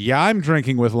chair. Yeah, I'm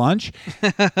drinking with lunch.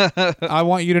 I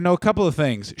want you to know a couple of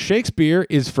things. Shakespeare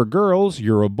is for girls.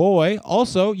 You're a boy.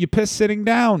 Also, you piss sitting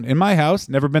down. In my house,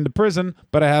 never been to prison,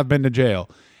 but I have been to jail.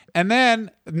 And then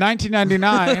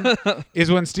 1999 is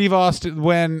when Steve Austin,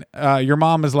 when your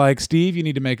mom is like, Steve, you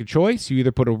need to make a choice. You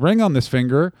either put a ring on this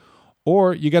finger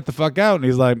or you get the fuck out. And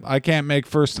he's like, I can't make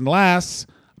first and lasts,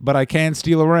 but I can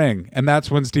steal a ring. And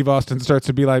that's when Steve Austin starts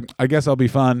to be like, I guess I'll be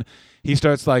fun. He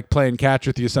starts like playing catch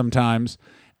with you sometimes.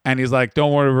 And he's like,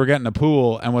 don't worry, we're getting a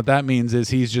pool. And what that means is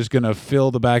he's just going to fill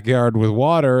the backyard with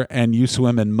water and you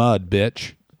swim in mud,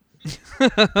 bitch.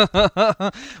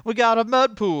 We got a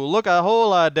mud pool. Look, a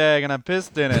hole I dug and I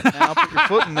pissed in it. Now put your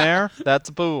foot in there. That's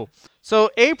a pool.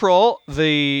 So April,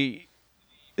 the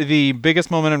biggest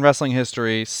moment in wrestling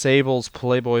history, Sable's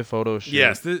Playboy photo shoot.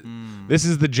 Yes, this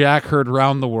is the Jack heard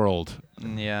round the world.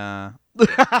 Yeah.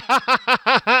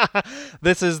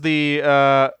 This is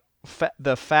the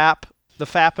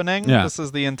fappening. Yeah. This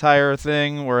is the entire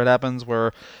thing where it happens,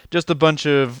 where just a bunch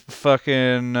of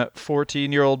fucking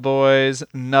 14-year-old boys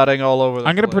nutting all over the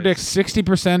I'm going to place. predict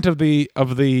 60%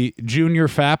 of the junior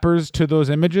fappers to those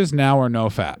images now are no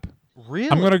fap. Really?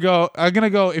 I'm gonna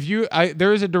go.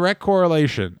 There is a direct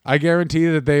correlation. I guarantee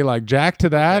that they like jack to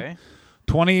that. Okay.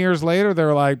 20 years later,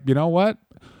 they're like, you know what?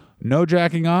 No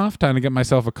jacking off. Time to get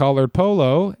myself a collared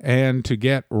polo and to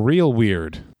get real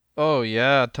weird. Oh,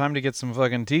 yeah. Time to get some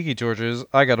fucking tiki torches.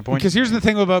 I got a point. Because here's the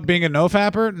thing about being a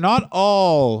no-fapper. Not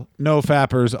all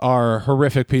no-fappers are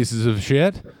horrific pieces of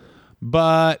shit,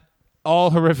 but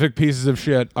all horrific pieces of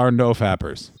shit are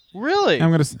no-fappers. Really?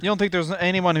 You don't think there's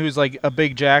anyone who's like a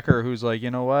big jacker who's like,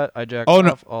 you know what? I jack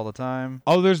off all the time.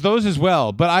 Oh, there's those as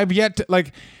well. But I've yet to,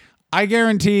 like... I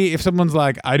guarantee if someone's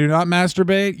like, I do not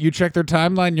masturbate, you check their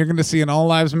timeline, you're going to see an All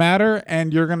Lives Matter,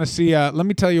 and you're going to see, let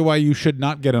me tell you why you should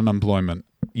not get unemployment.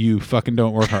 You fucking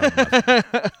don't work hard enough.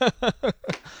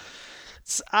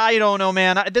 I don't know,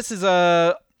 man. This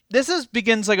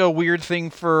begins like a weird thing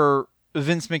for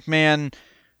Vince McMahon,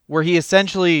 where he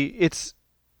essentially, it's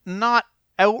not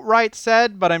outright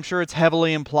said, but I'm sure it's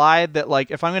heavily implied that,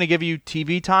 like, if I'm going to give you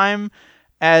TV time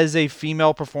as a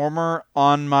female performer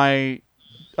on my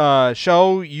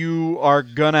show, you are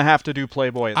gonna have to do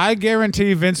Playboy. I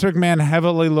guarantee Vince McMahon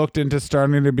heavily looked into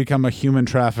starting to become a human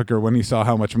trafficker when he saw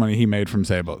how much money he made from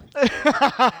Sable.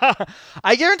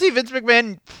 I guarantee Vince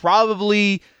McMahon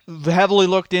probably heavily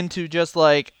looked into just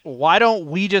like, why don't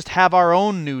we just have our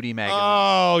own nudie magazine?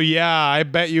 Oh yeah, I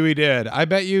bet you he did. I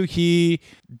bet you he.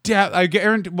 I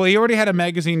guarantee. Well, he already had a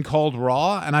magazine called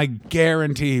Raw, and I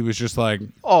guarantee he was just like,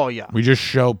 oh yeah, we just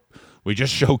show We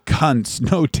just show cunts,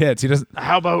 no tits. He doesn't.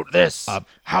 How about this?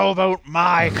 How about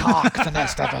my cock the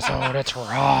next episode? It's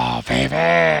raw,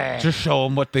 baby. Just show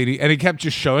them what they need. And he kept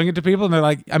just showing it to people, and they're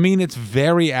like, I mean, it's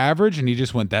very average. And he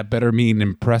just went, that better mean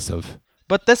impressive.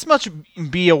 But this must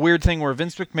be a weird thing where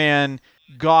Vince McMahon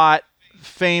got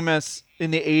famous in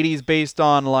the 80s based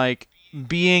on, like,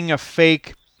 being a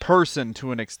fake person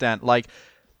to an extent. Like,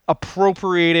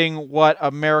 appropriating what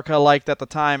America liked at the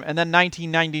time. And then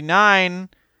 1999,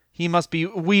 he must be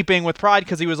weeping with pride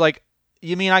because he was like,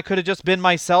 you mean I could have just been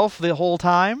myself the whole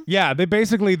time? Yeah,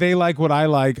 they like what I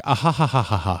like. Ah, ha, ha, ha,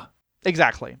 ha, ha.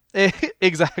 Exactly.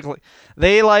 Exactly.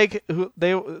 They like who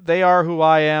they are who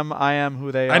I am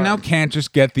who they are. I now can't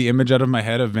just get the image out of my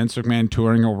head of Vince McMahon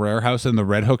touring a warehouse in the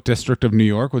Red Hook district of New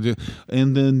York with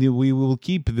and then we will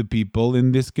keep the people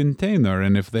in this container,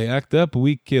 and if they act up,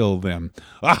 we kill them.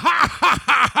 Ah, ha, ha,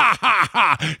 ha, ha,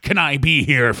 ha. Can I be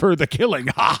here for the killing?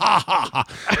 Ha, ha, ha, ha.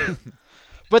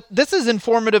 But this is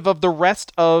informative of the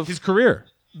rest of His career.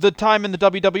 the time in the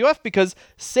WWF because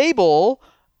Sable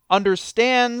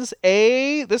understands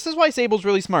this is why Sable's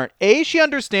really smart. She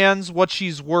understands what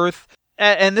she's worth,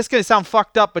 and this is going to sound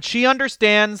fucked up, but she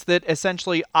understands that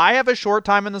essentially I have a short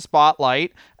time in the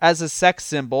spotlight as a sex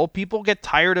symbol. People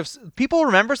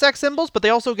remember sex symbols, but they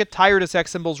also get tired of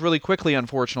sex symbols really quickly,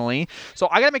 unfortunately. So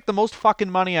I got to make the most fucking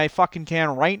money I fucking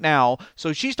can right now.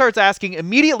 So she starts asking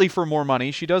immediately for more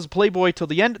money. She does Playboy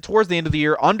towards the end of the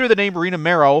year under the name Marina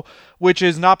Mero, which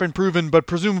has not been proven, but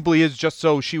presumably is just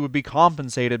so she would be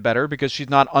compensated better because she's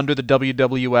not under the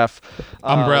WWF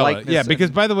umbrella. Yeah,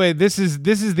 because by the way, this is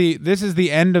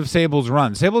the end of Sable's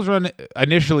run. Sable's run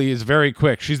initially is very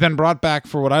quick. She's then brought back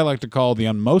for what I like to call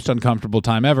the most uncomfortable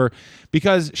time ever,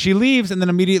 because she leaves and then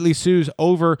immediately sues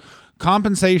over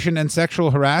compensation and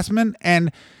sexual harassment.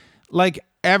 And like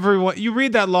everyone, you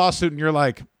read that lawsuit and you're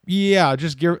like, yeah,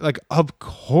 just give, like, of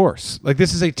course. Like,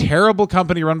 this is a terrible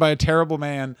company run by a terrible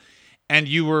man. And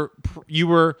you were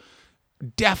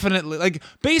definitely, like,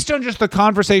 based on just the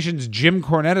conversations Jim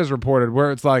Cornette has reported,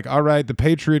 where it's like, all right, the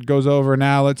Patriot goes over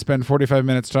now. Let's spend 45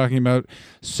 minutes talking about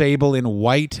Sable in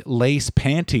white lace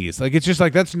panties. Like, it's just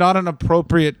like, that's not an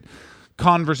appropriate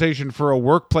conversation for a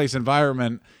workplace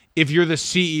environment if you're the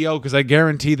CEO, because I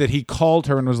guarantee that he called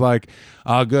her and was like,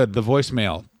 good, the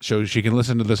voicemail shows she can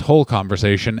listen to this whole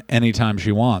conversation anytime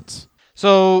she wants.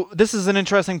 So this is an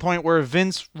interesting point where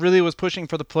Vince really was pushing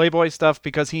for the Playboy stuff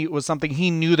because he was something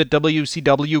he knew that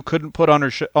WCW couldn't put on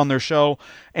their show,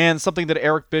 and something that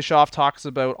Eric Bischoff talks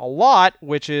about a lot,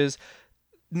 which is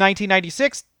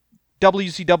 1996,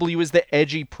 WCW is the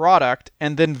edgy product,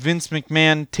 and then Vince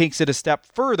McMahon takes it a step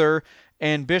further,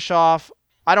 and Bischoff,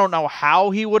 I don't know how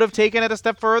he would have taken it a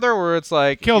step further, where it's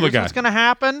like, kill the guy. What's going to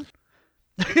happen?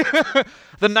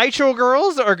 The Nitro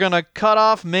Girls are going to cut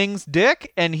off Ming's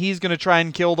dick, and he's going to try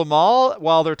and kill them all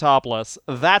while they're topless.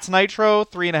 That's Nitro,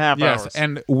 3.5 hours. Yes,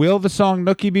 and will the song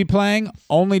Nookie be playing?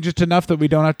 Only just enough that we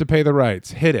don't have to pay the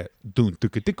rights. Hit it.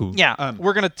 Yeah,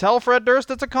 we're going to tell Fred Durst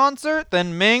it's a concert,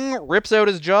 then Ming rips out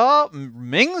his jaw.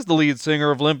 Ming's the lead singer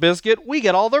of Limp Bizkit. We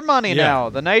get all their money now.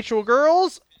 The Nitro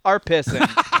Girls are pissing.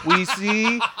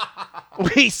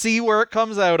 We see where it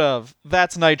comes out of.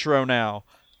 That's Nitro now.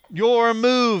 Your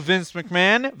move, Vince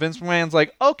McMahon. Vince McMahon's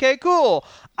like, okay, cool.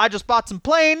 I just bought some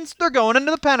planes. They're going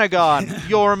into the Pentagon.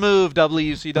 Your move,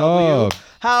 WCW. Oh.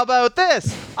 How about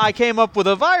this? I came up with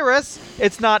a virus.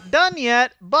 It's not done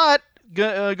yet, but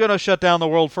gonna shut down the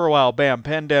world for a while. Bam,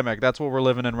 pandemic. That's what we're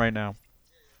living in right now.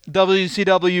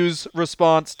 WCW's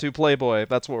response to Playboy.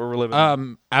 That's what we're living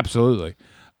in. Absolutely.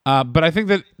 But I think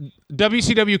that the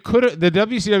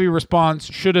WCW response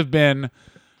should have been,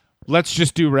 let's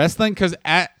just do wrestling, because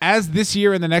as this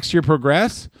year and the next year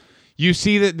progress, you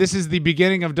see that this is the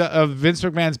beginning of Vince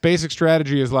McMahon's basic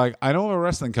strategy is like, I know we're a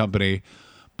wrestling company,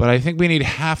 but I think we need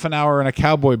half an hour in a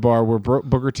cowboy bar where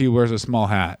Booker T wears a small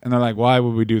hat. And they're like, why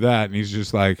would we do that? And he's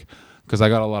just like, because I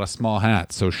got a lot of small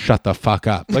hats, so shut the fuck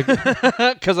up. Like,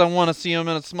 because I want to see him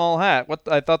in a small hat. What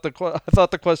I thought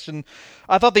the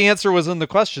answer was in the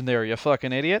question there. You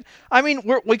fucking idiot. I mean,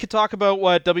 we could talk about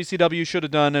what WCW should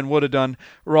have done and would have done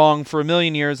wrong for a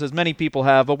million years, as many people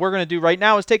have. But what we're gonna do right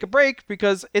now is take a break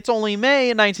because it's only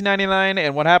May in 1999,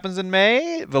 and what happens in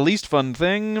May? The least fun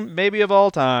thing, maybe of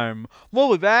all time.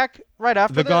 We'll be back right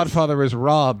after the this. Godfather is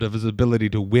robbed of his ability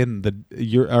to win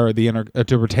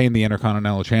to retain the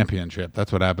Intercontinental Championship.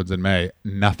 That's what happens in May.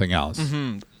 Nothing else.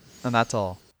 Mm-hmm. And that's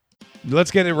all.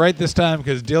 Let's get it right this time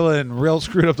because Dylan real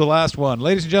screwed up the last one.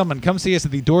 Ladies and gentlemen, come see us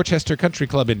at the Dorchester Country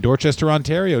Club in Dorchester,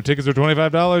 Ontario. Tickets are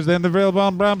 $25. They're available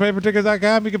on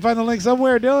brownpapertickets.com. You can find the link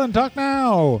somewhere. Dylan, talk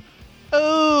now.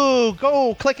 Oh,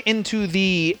 go click into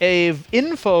the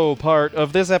info part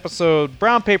of this episode,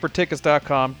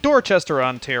 brownpapertickets.com, Dorchester,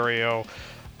 Ontario.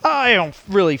 I don't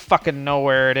really fucking know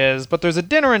where it is, but there's a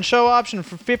dinner and show option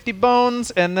for 50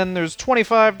 bones, and then there's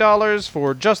 $25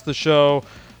 for just the show.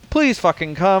 Please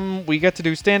fucking come. We get to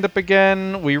do stand-up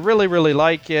again. We really, really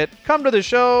like it. Come to the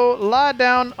show, lie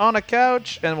down on a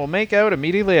couch, and we'll make out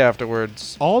immediately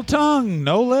afterwards. All tongue,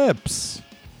 no lips.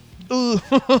 Ooh,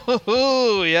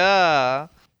 yeah.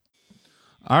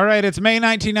 All right, it's May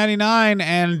 1999,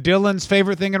 and Dylan's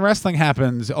favorite thing in wrestling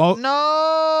happens. Oh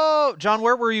no! John,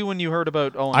 where were you when you heard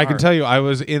about Owen I can Hart? tell you, I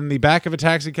was in the back of a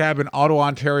taxi cab in Ottawa,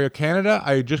 Ontario, Canada.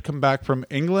 I had just come back from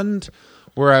England,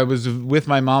 where I was with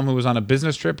my mom, who was on a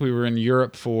business trip. We were in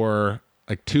Europe for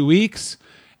like 2 weeks,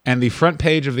 and the front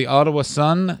page of the Ottawa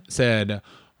Sun said,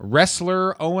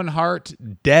 "Wrestler Owen Hart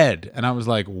dead." And I was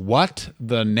like, what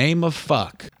the name of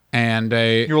fuck? And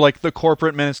You were like, the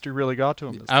corporate ministry really got to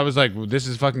him. I was like, well, this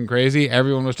is fucking crazy.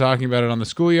 Everyone was talking about it on the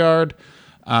schoolyard.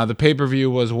 The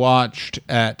pay-per-view was watched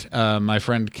at my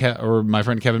friend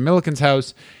Kevin Milliken's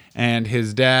house, and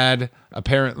his dad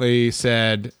apparently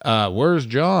said, "Where's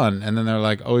John?" And then they're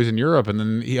like, "Oh, he's in Europe." And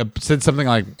then he said something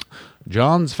like,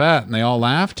 "John's fat," and they all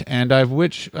laughed. And I've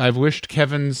wished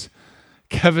Kevin's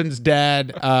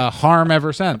dad harm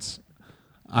ever since.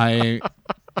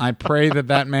 I pray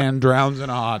that man drowns in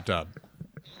a hot tub.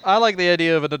 I like the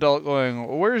idea of an adult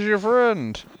going, "Where's your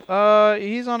friend?"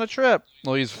 He's on a trip.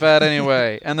 Well, he's fat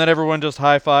anyway. And then everyone just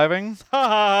high-fiving. It's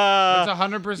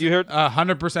 100%. You heard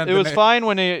 100%. it was fine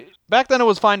when back then it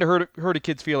was fine to hurt a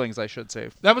kid's feelings, I should say.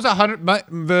 That was 100.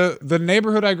 The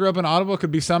neighborhood I grew up in, Ottawa,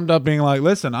 could be summed up being like,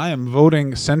 listen, I am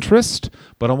voting centrist,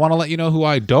 but I want to let you know who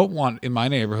I don't want in my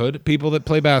neighborhood: people that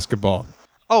play basketball.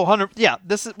 Oh, 100. Yeah,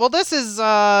 this is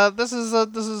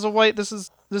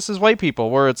white people,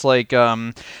 where it's like,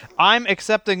 I'm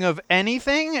accepting of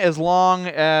anything as long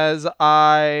as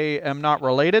I am not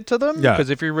related to them. Yeah. Because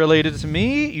if you're related to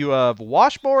me, you have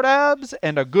washboard abs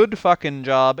and a good fucking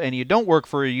job, and you don't work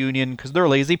for a union because they're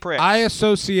lazy pricks. I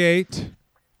associate.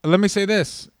 Let me say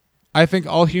this: I think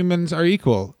all humans are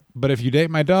equal, but if you date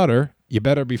my daughter, you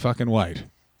better be fucking white.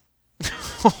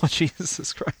 Oh,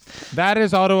 Jesus Christ. That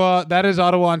is Ottawa,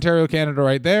 Ontario, Canada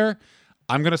right there.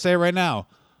 I'm going to say it right now.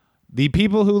 The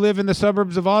people who live in the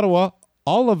suburbs of Ottawa,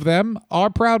 all of them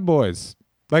are Proud Boys.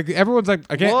 Like, everyone's like,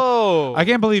 I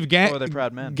can't believe they're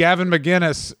proud men. Gavin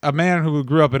McGuinness, a man who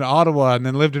grew up in Ottawa and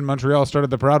then lived in Montreal,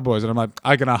 started the Proud Boys. And I'm like,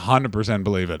 I can 100%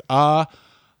 believe it.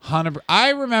 100%.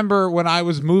 I remember when I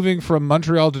was moving from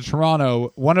Montreal to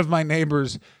Toronto, one of my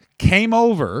neighbors came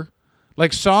over,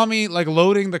 like saw me like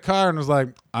loading the car, and was like,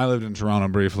 I lived in Toronto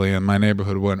briefly, and my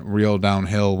neighborhood went real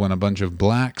downhill when a bunch of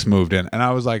blacks moved in. And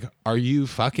I was like, are you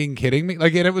fucking kidding me?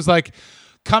 Like, and it was like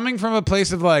coming from a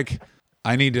place of like,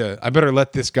 I better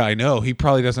let this guy know. He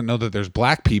probably doesn't know that there's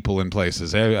black people in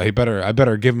places. I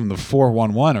better give him the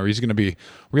 411, or he's going to be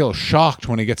real shocked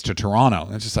when he gets to Toronto.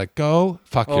 And it's just like, go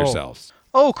fuck yourselves.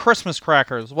 Oh, Christmas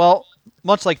crackers. Well,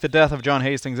 much like the death of John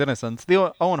Hastings' innocence,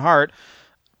 the Owen Hart,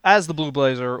 as the Blue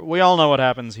Blazer, we all know what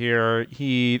happens here.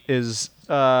 He is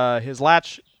his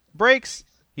latch breaks.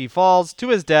 He falls to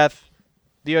his death.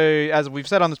 As we've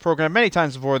said on this program many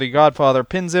times before, the Godfather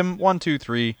pins him 1, 2,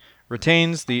 3,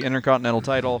 retains the Intercontinental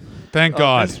title. Thank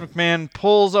God. Vince McMahon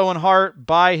pulls Owen Hart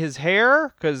by his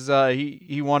hair because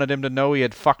he wanted him to know he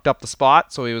had fucked up the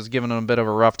spot, so he was giving him a bit of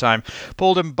a rough time.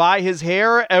 Pulled him by his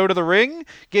hair out of the ring,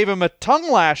 gave him a tongue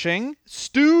lashing.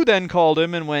 Stu then called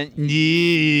him and went,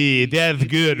 Yeah, that's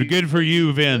good. Good for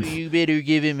you, Vince. You better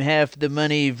give him half the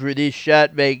money for this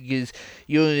shot back, because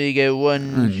you only get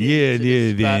one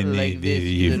spot like this,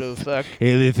 you little fuck.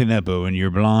 Hey, listen up, Owen. You're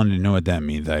blonde. You know what that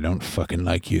means. I don't fucking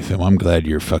like you, so I'm glad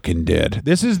you're fucking dead.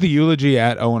 This is the eulogy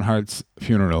at Owen Hart's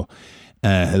funeral.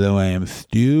 Hello, I am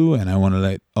Stu, and I want to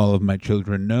let all of my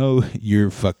children know you're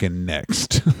fucking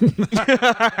next.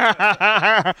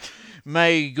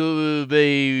 My go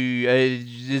be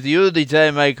the only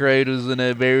time I cried was when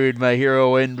I buried my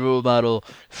hero and role model,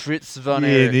 Fritz von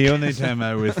Erich. The only time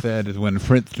I was sad is when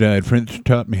Fritz died. Fritz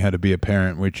taught me how to be a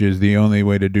parent, which is the only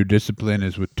way to do discipline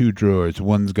is with 2 drawers.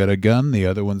 One's got a gun, the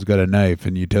other one's got a knife,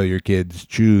 and you tell your kids,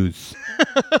 choose.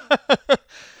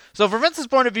 So from Vince's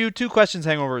point of view, 2 questions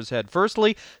hang over his head.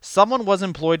 Firstly, someone was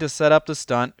employed to set up the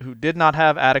stunt who did not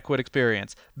have adequate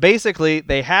experience. Basically,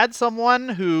 they had someone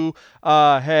who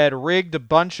had rigged a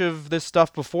bunch of this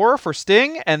stuff before for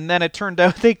Sting, and then it turned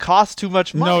out they cost too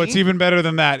much money. No, it's even better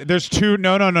than that. There's 2.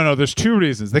 No. There's 2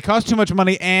 reasons. They cost too much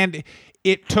money, and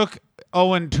it took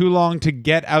Owen too long to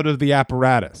get out of the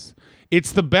apparatus.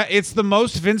 It's the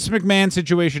most Vince McMahon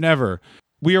situation ever.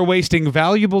 We are wasting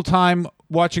valuable time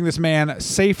watching this man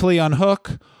safely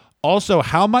unhook, Also,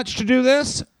 how much to do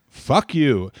this? Fuck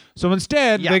you. So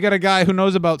instead, they got a guy who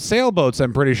knows about sailboats,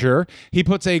 I'm pretty sure. He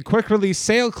puts a quick release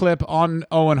sail clip on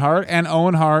Owen Hart, and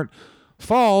Owen Hart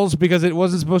falls because it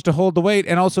wasn't supposed to hold the weight.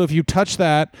 And also, if you touch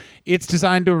that, it's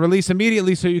designed to release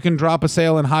immediately so you can drop a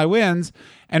sail in high winds.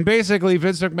 And basically,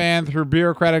 Vince McMahon, through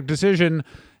bureaucratic decision,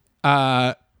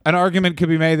 an argument could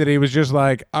be made that he was just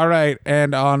like, all right,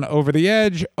 and on Over the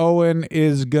Edge, Owen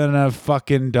is gonna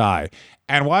fucking die.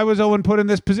 And why was Owen put in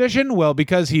this position? Well,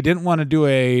 because he didn't want to do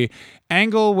a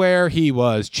angle where he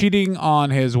was cheating on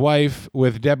his wife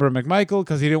with Deborah McMichael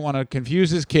because he didn't want to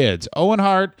confuse his kids. Owen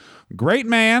Hart, great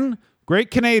man,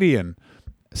 great Canadian,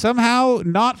 somehow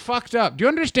not fucked up. Do you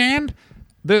understand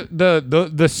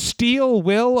the steel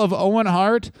will of Owen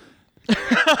Hart?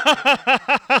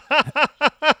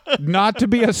 Not to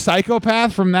be a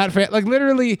psychopath from that like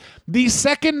literally the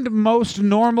second most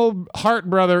normal Hart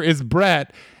brother is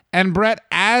Bret. And Bret,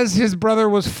 as his brother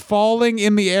was falling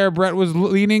in the air, Bret was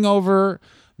leaning over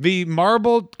the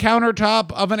marble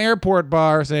countertop of an airport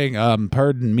bar saying,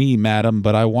 pardon me, madam,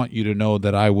 but I want you to know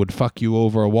that I would fuck you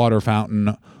over a water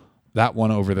fountain, that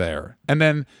one over there. And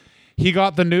then he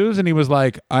got the news and he was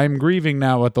like, I'm grieving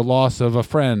now at the loss of a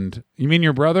friend. You mean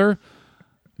your brother?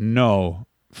 No,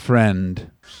 friend.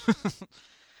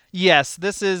 Yes,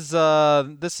 this is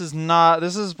one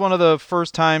of the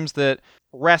first times that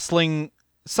wrestling,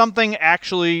 something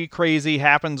actually crazy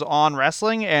happens on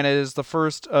wrestling, and it is the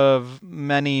first of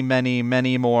many, many,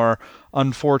 many more,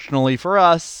 unfortunately for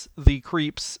us, the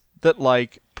creeps that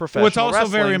like professional What's also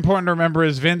wrestling. very important to remember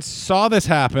is Vince saw this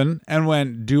happen and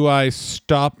went, do I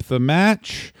stop the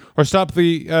match or stop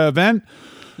the event?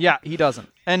 Yeah, he doesn't.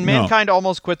 And Mankind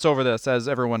almost quits over this, as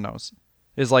everyone knows.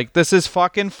 Is like, this is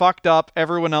fucking fucked up.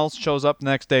 Everyone else shows up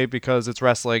next day because it's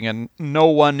wrestling, and no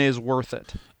one is worth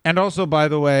it. And also, by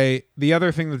the way, the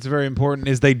other thing that's very important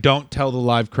is they don't tell the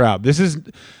live crowd. This is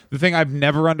the thing I've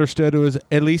never understood, was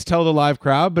at least tell the live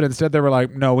crowd, but instead they were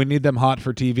like, no, we need them hot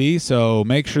for TV, so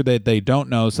make sure that they don't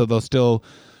know, so they'll still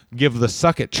give the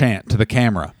suck it chant to the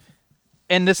camera.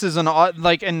 And this is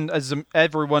and as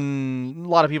everyone, a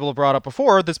lot of people have brought up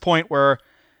before, this point where,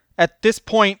 at this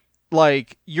point,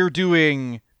 like, you're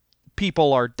doing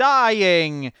people are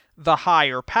dying, the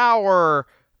higher power,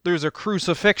 there's a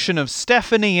crucifixion of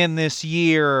Stephanie in this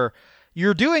year.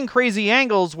 You're doing crazy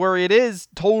angles where it is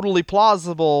totally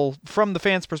plausible from the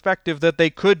fans' perspective that they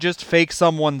could just fake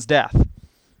someone's death.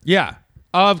 Yeah,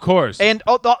 of course. And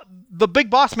the Big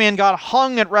Boss Man got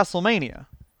hung at WrestleMania.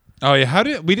 Oh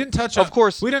yeah, we didn't touch on, of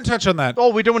course, we didn't touch on that. Oh,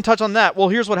 we didn't touch on that. Well,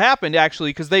 here's what happened actually,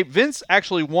 because Vince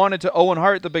actually wanted to Owen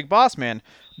Hart the Big Boss Man,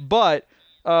 but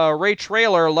Ray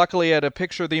Traylor luckily had a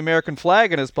picture of the American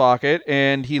flag in his pocket,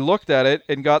 and he looked at it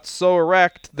and got so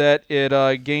erect that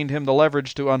it gained him the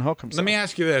leverage to unhook himself. Let me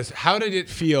ask you this: how did it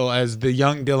feel as the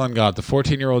young Dylan got, the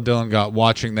 14-year-old Dylan got,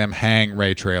 watching them hang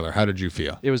Ray Traylor? How did you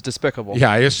feel? It was despicable. Yeah,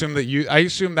 I assume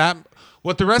that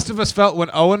what the rest of us felt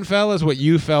when Owen fell is what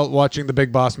you felt watching the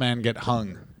Big Boss Man get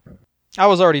hung. I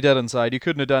was already dead inside. You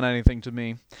couldn't have done anything to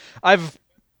me. I've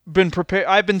been prepared.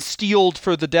 I've been steeled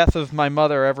for the death of my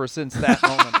mother ever since that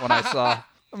moment when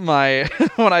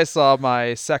I saw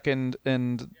my second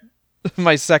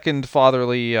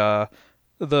fatherly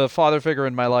the father figure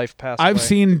in my life pass away. I've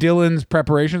seen Dylan's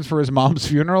preparations for his mom's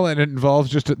funeral, and it involves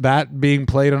just that being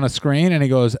played on a screen, and he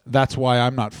goes, "That's why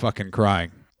I'm not fucking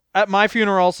crying." At my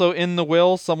funeral, also, in the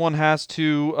will, someone has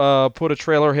to put a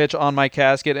trailer hitch on my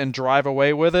casket and drive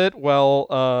away with it. Well,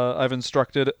 I've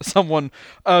instructed someone,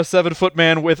 a 7-foot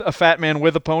man with a fat man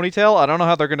with a ponytail. I don't know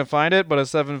how they're going to find it, but a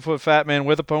 7-foot fat man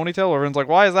with a ponytail. Everyone's like,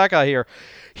 why is that guy here?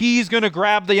 He's going to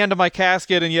grab the end of my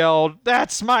casket and yell,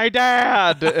 "That's my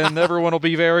dad!" And everyone will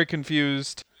be very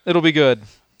confused. It'll be good.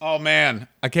 Oh, man.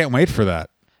 I can't wait for that.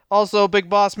 Also, Big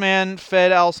Boss Man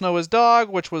fed Al Snow his dog,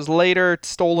 which was later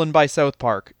stolen by South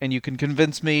Park. And you can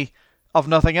convince me of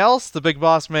nothing else. The Big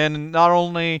Boss Man not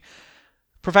only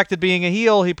perfected being a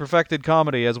heel, he perfected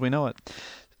comedy as we know it.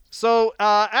 So,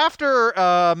 after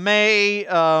May,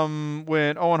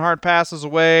 when Owen Hart passes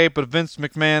away, but Vince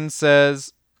McMahon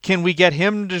says, "Can we get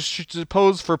him to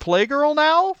pose for Playgirl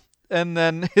now?" And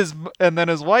then his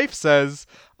wife says,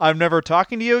 "I'm never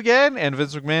talking to you again." And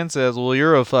Vince McMahon says, "Well,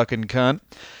 you're a fucking cunt."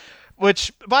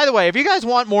 Which, by the way, if you guys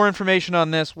want more information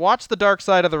on this, watch The Dark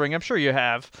Side of the Ring. I'm sure you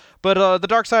have. But The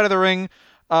Dark Side of the Ring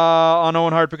on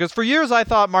Owen Hart, because for years I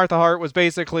thought Martha Hart was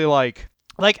basically like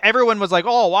everyone was like,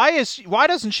 "Oh, why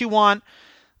doesn't she want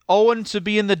Owen to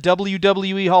be in the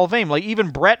WWE Hall of Fame?" Like,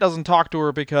 even Brett doesn't talk to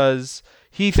her because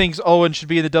he thinks Owen should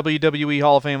be in the WWE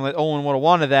Hall of Fame. Like, Owen would have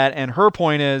wanted that, and her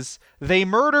point is, they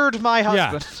murdered my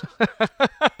husband. Yeah.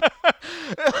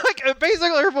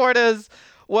 Basically, her point is,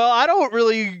 well, I don't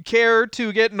really care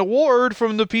to get an award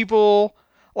from the people.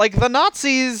 Like the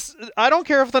Nazis, I don't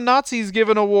care if the Nazis give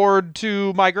an award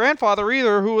to my grandfather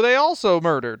either, who they also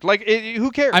murdered. Like,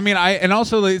 who cares? I mean, and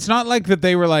also it's not like that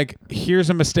they were like, "Here's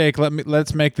a mistake.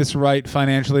 Let's make this right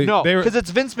financially." No, because it's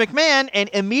Vince McMahon, and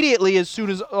immediately as soon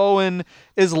as Owen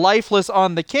is lifeless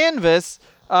on the canvas,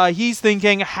 he's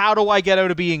thinking, "How do I get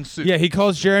out of being sued?" Yeah, he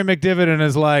calls Jerry McDivitt and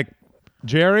is like,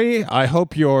 "Jerry, I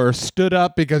hope you're stood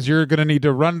up because you're going to need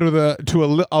to run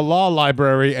to a law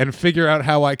library and figure out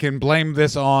how I can blame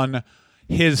this on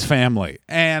his family."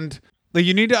 And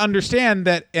you need to understand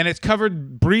that, and it's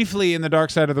covered briefly in the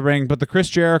Dark Side of the Ring, but the Chris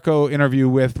Jericho interview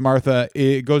with Martha,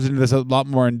 it goes into this a lot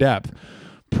more in depth.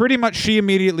 Pretty much she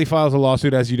immediately files a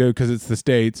lawsuit, as you do because it's the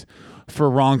States, for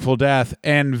wrongful death.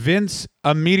 And Vince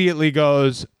immediately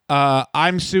goes,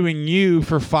 I'm suing you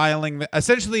for filing that.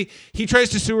 Essentially, he tries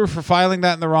to sue her for filing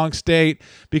that in the wrong state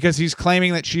because he's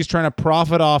claiming that she's trying to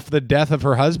profit off the death of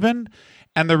her husband.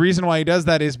 And the reason why he does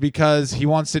that is because he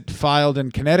wants it filed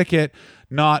in Connecticut,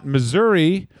 not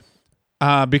Missouri,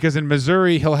 because in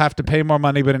Missouri, he'll have to pay more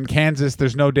money. But in Kansas,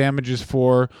 there's no damages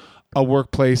for a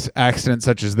workplace accident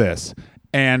such as this.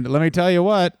 And let me tell you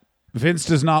what, Vince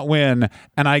does not win.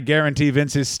 And I guarantee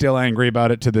Vince is still angry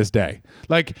about it to this day.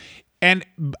 And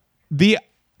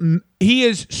he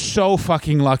is so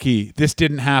fucking lucky this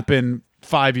didn't happen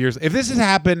 5 years. If this has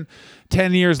happened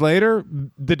 10 years later,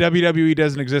 the WWE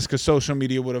doesn't exist because social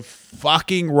media would have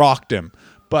fucking rocked him.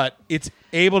 But it's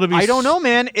able to be... I don't know,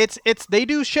 man. It's they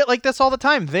do shit like this all the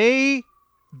time. They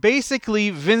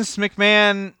basically, Vince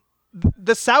McMahon,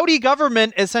 the Saudi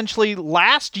government essentially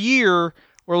last year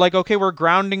were like, okay, we're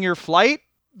grounding your flight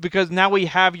because now we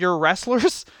have your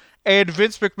wrestlers. And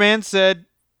Vince McMahon said,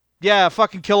 yeah,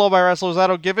 fucking kill all my wrestlers. I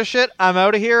don't give a shit. I'm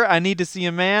out of here. I need to see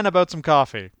a man about some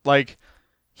coffee. Like,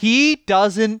 he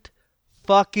doesn't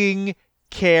fucking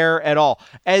care at all.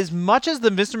 As much as the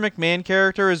Mr. McMahon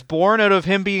character is born out of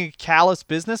him being a callous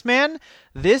businessman,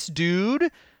 this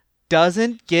dude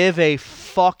doesn't give a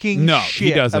fucking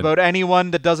shit about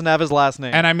anyone that doesn't have his last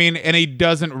name. And I mean, and he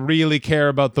doesn't really care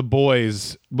about the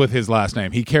boys with his last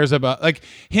name. He cares about, like,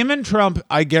 him and Trump,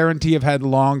 I guarantee, have had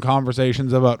long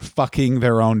conversations about fucking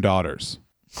their own daughters.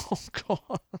 Oh,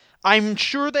 God. I'm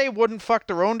sure they wouldn't fuck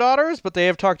their own daughters, but they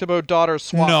have talked about daughters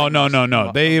swapping.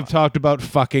 No. They have talked about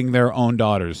fucking their own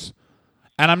daughters.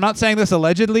 And I'm not saying this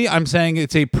allegedly. I'm saying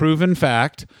it's a proven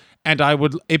fact. And I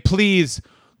would, please...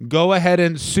 go ahead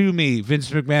and sue me, Vince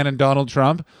McMahon and Donald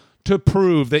Trump, to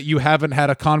prove that you haven't had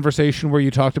a conversation where you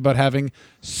talked about having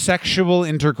sexual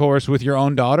intercourse with your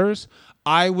own daughters.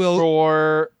 I will...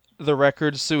 For the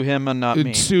record, sue him and not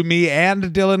me. Sue me and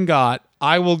Dylan Gott.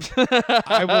 I will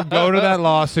go to that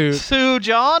lawsuit. Sue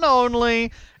John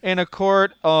only in a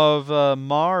court of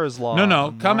Mars law.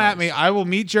 No. Come at me. I will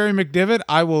meet Jerry McDivitt.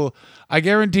 I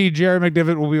guarantee Jerry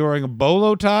McDivitt will be wearing a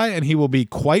bolo tie, and he will be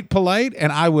quite polite,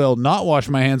 and I will not wash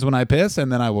my hands when I piss,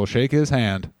 and then I will shake his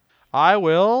hand. I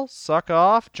will suck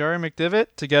off Jerry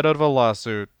McDivitt to get out of a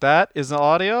lawsuit. That is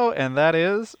audio, and that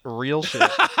is real shit.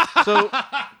 So,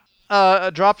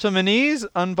 drop to my knees,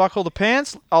 unbuckle the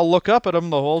pants. I'll look up at him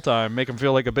the whole time, make him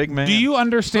feel like a big man. Do you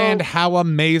understand how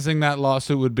amazing that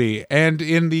lawsuit would be? And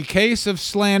in the case of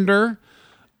slander...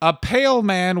 a pale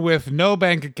man with no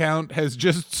bank account has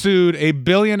just sued a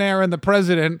billionaire and the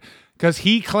president because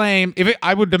he claimed...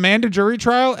 I would demand a jury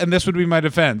trial, and this would be my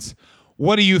defense.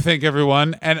 What do you think,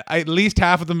 everyone? And at least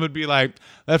half of them would be like,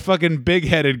 that fucking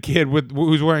big-headed kid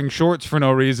who's wearing shorts for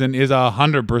no reason is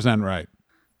 100% right.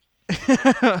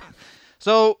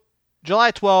 So,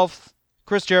 July 12th,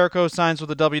 Chris Jericho signs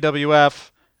with the WWF.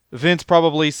 Vince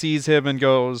probably sees him and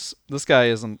goes, this guy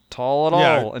isn't tall at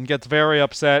all, and gets very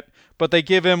upset. But they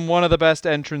give him one of the best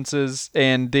entrances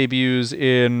and debuts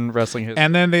in wrestling history.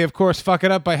 And then they, of course, fuck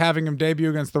it up by having him debut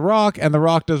against The Rock, and The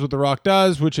Rock does what The Rock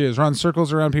does, which is run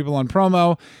circles around people on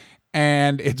promo,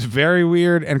 and it's very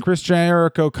weird, and Chris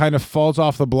Jericho kind of falls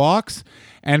off the blocks,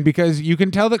 and because you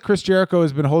can tell that Chris Jericho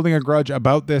has been holding a grudge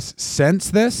about this since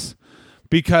this,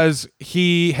 because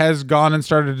he has gone and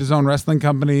started his own wrestling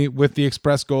company with the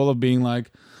express goal of being like,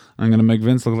 I'm going to make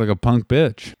Vince look like a punk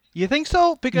bitch. You think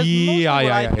so? Because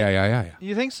yeah.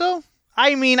 You think so?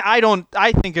 I mean, I don't.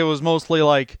 I think it was mostly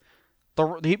like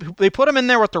they put him in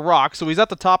there with The Rock, so he's at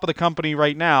the top of the company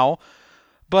right now.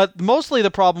 But mostly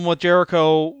the problem with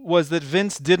Jericho was that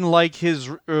Vince didn't like his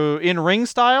in-ring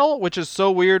style, which is so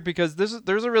weird because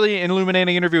there's a really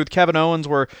illuminating interview with Kevin Owens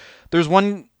where there's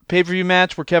one pay-per-view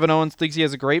match where Kevin Owens thinks he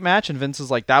has a great match and Vince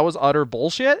is like, that was utter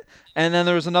bullshit. And then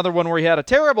there was another one where he had a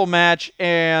terrible match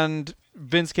and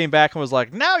Vince came back and was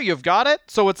like, now you've got it.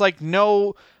 So it's like,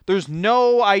 there's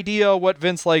no idea what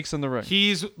Vince likes in the ring.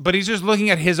 He's just looking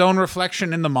at his own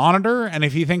reflection in the monitor, and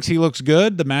if he thinks he looks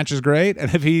good, the match is great.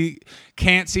 And if he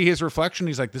can't see his reflection,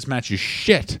 he's like, this match is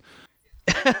shit.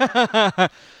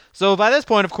 So by this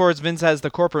point, of course, Vince has the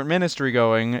corporate ministry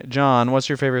going. John, what's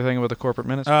your favorite thing about the corporate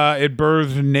ministry? It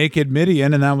birthed Naked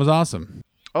Midian, and that was awesome.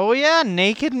 Oh yeah,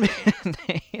 naked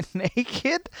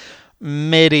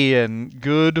Midian.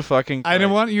 Good fucking I Christ.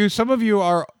 don't want you. Some of you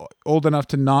are old enough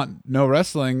to not know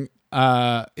wrestling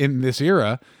in this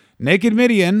era. Naked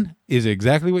Midian is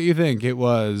exactly what you think. It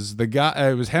was the guy.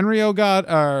 It was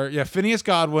Phineas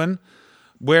Godwin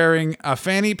wearing a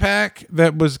fanny pack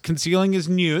that was concealing his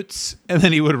newts, and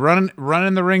then he would run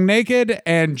in the ring naked,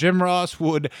 and Jim Ross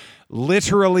would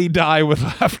literally die with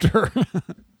laughter.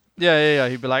 Yeah.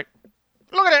 He'd be like,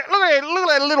 look at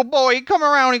that little boy. He come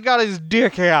around, he got his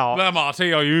dick out. I'll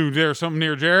tell you, there's something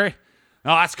near Jerry.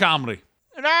 No, that's comedy.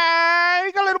 And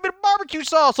he got a little bit of barbecue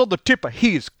sauce on the tip of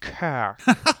his car.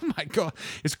 Oh my God,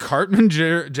 is Cartman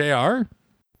Jr.?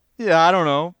 Yeah, I don't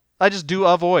know. I just do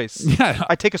a voice. Yeah.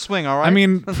 I take a swing, all right? I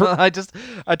mean, I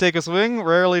take a swing.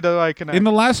 Rarely do I connect. in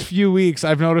the last few weeks,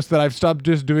 I've noticed that I've stopped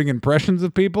just doing impressions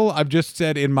of people. I've just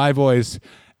said in my voice,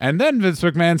 and then Vince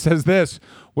McMahon says this,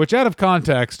 which out of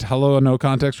context, hello, no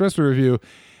context wrestler review,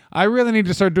 I really need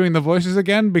to start doing the voices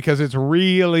again because it's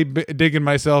really digging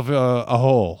myself a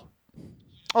hole.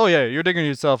 Oh yeah, you're digging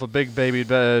yourself a big baby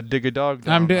dig a dog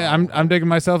down. I'm digging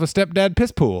myself a stepdad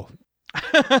piss pool.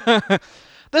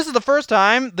 This is the first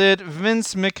time that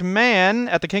Vince McMahon,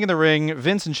 at the King of the Ring,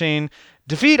 Vince and Shane,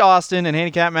 defeat Austin in a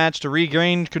handicap match to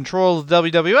regain control of the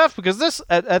WWF, because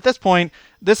at this point,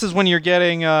 this is when you're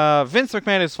getting Vince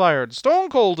McMahon is fired, Stone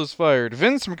Cold is fired,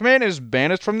 Vince McMahon is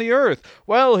banished from the earth.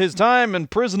 Well, his time in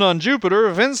prison on Jupiter,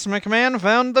 Vince McMahon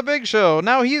found the Big Show.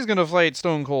 Now he's going to fight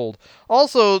Stone Cold.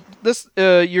 Also, this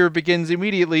year begins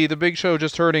immediately, the Big Show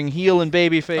just hurting heel and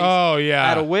babyface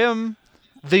at a whim.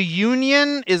 The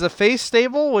Union is a face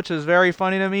stable, which is very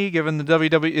funny to me, given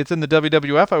it's in the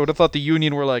WWF. I would have thought the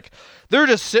Union were like, they're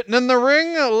just sitting in the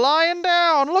ring, lying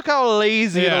down. Look how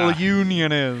lazy the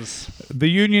Union is. The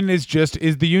Union is just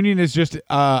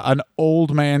an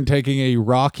old man taking a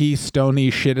rocky, stony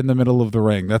shit in the middle of the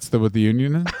ring. That's what the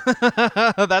Union is.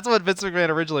 That's what Vince McMahon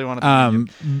originally wanted to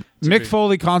be. Mick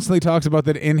Foley constantly talks about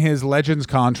that in his Legends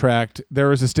contract.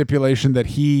 There is a stipulation that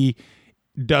he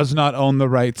does not own the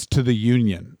rights to the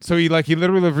Union. So he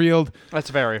literally revealed that's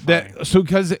very funny.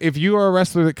 Because if you are a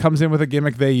wrestler that comes in with a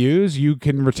gimmick they use, you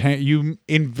can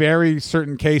in very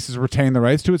certain cases retain the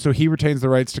rights to it. So he retains the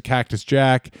rights to Cactus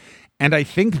Jack and I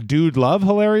think Dude Love,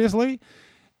 hilariously,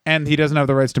 and he doesn't have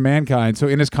the rights to Mankind. So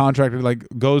in his contract,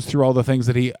 it goes through all the things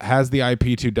that he has the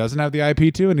IP to, doesn't have the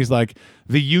IP to, and he's like,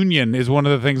 the Union is one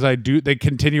of the things I do. They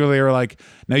continually are like,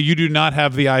 now you do not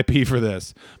have the IP for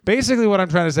this. Basically, what I'm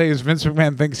trying to say is Vince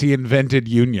McMahon thinks he invented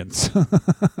unions.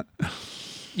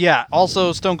 Yeah.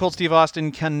 Also, Stone Cold Steve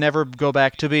Austin can never go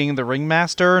back to being the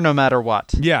ringmaster, no matter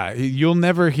what. Yeah, you'll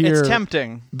never hear. It's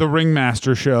tempting. The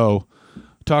Ringmaster show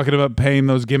talking about paying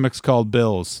those gimmicks called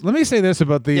bills. Let me say this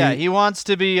about the... Yeah, he wants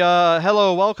to be,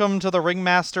 hello, welcome to the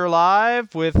Ringmaster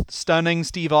Live with stunning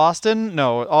Steve Austin.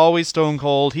 No, always Stone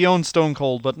Cold. He owns Stone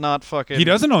Cold, but not fucking... He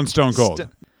doesn't own Stone Cold.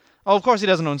 Oh, of course he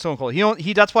doesn't own Stone Cold.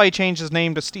 That's why he changed his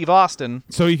name to Steve Austin.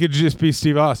 So he could just be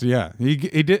Steve Austin, yeah. He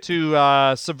did...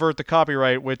 To subvert the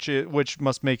copyright, which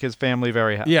must make his family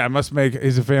very happy. Yeah, it must make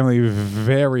his family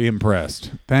very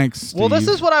impressed. Thanks, Steve. Well, this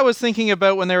is what I was thinking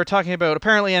about when they were talking about,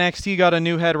 apparently NXT got a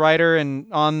new head writer, and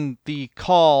on the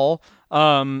call,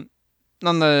 on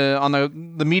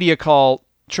the media call,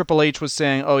 Triple H was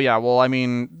saying, oh yeah, well, I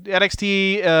mean,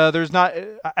 NXT, there's not...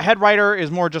 A head writer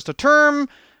is more just a term.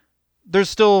 There's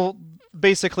still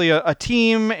basically a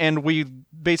team, and we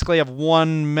basically have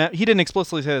one... he didn't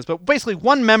explicitly say this, but basically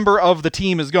one member of the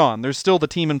team is gone. There's still the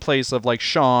team in place of, like,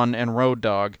 Shawn and Road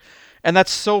Dogg. And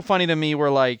that's so funny to me,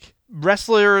 where, like,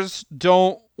 wrestlers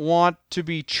don't want to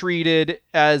be treated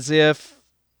as if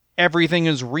everything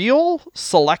is real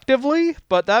selectively,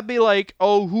 but that'd be like,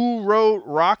 oh, who wrote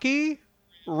Rocky?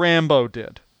 Rambo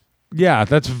did. Yeah,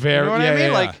 that's very... You know what I mean?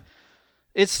 Yeah. Like,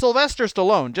 it's Sylvester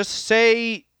Stallone. Just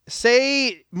say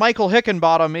Michael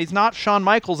Hickenbottom. He's not Shawn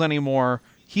Michaels anymore.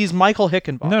 He's Michael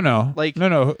Hickenbottom.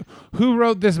 No. Who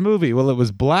wrote this movie? Well, it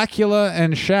was Blackula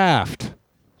and Shaft.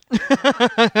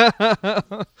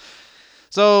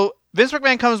 So Vince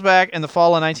McMahon comes back in the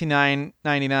fall of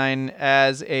 1999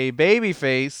 as a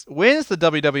babyface, wins the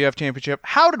WWF Championship.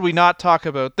 How did we not talk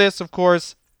about this? Of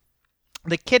course,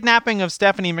 the kidnapping of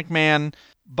Stephanie McMahon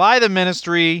by the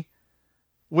Ministry,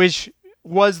 which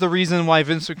was the reason why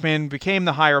Vince McMahon became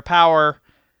the higher power.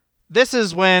 this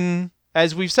is when,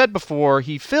 as we've said before,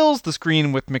 he fills the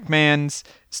screen with McMahon's.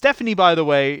 Stephanie, by the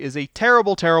way, is a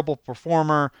terrible, terrible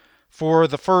performer for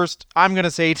the first, I'm going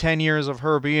to say, 10 years of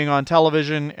her being on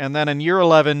television, and then in year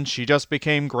 11, she just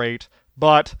became great.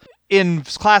 But in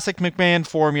classic McMahon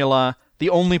formula, the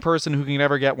only person who can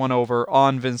ever get one over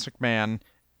on Vince McMahon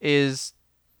is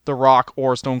The Rock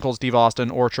or Stone Cold Steve Austin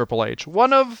or Triple H.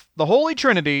 One of the Holy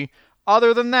Trinity.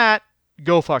 Other than that,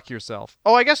 go fuck yourself.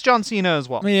 Oh, I guess John Cena as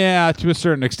well. Yeah, to a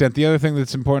certain extent. The other thing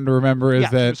that's important to remember is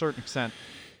to that a certain extent.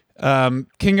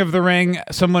 King of the Ring,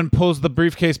 someone pulls the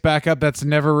briefcase back up. That's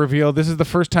never revealed. This is the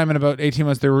first time in about 18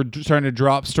 months they were starting to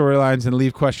drop storylines and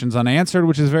leave questions unanswered,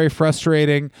 which is very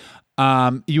frustrating.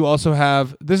 You also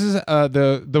have, this is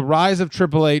the rise of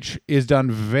Triple H is done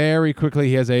very quickly.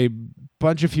 He has a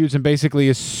bunch of feuds, and basically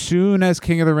as soon as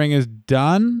King of the Ring is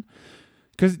done,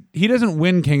 because he doesn't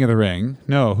win King of the Ring.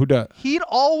 No, who does? He'd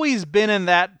always been in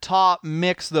that top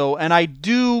mix, though, and I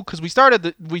do, because we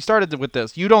started with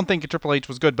this. You don't think Triple H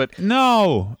was good, but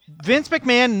no, Vince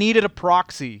McMahon needed a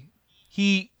proxy.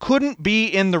 He couldn't be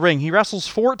in the ring. He wrestles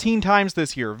 14 times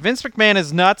this year. Vince McMahon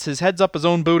is nuts. His head's up his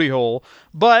own booty hole,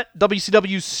 but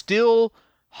WCW's still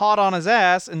hot on his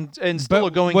ass and still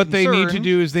a going what concern. They need to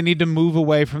do is they need to move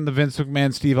away from the Vince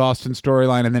McMahon Steve Austin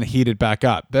storyline and then heat it back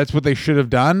up. That's what they should have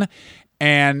done.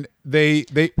 And they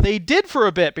did for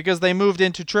a bit, because they moved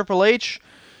into Triple H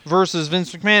versus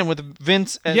Vince McMahon with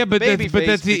Vince and it's a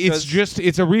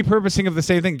repurposing of the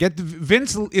same thing.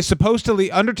 Vince is supposed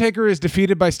to Undertaker is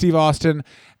defeated by Steve Austin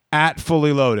at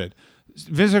Fully Loaded.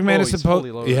 Vince McMahon is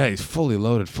supposed, he's fully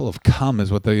loaded, full of cum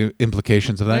is what the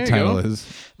implications of that title is.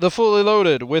 The Fully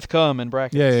Loaded with cum in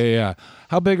brackets. Yeah.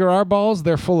 How big are our balls?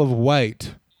 They're full of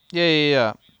white.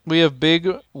 Yeah. We have big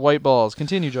white balls.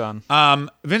 Continue, John.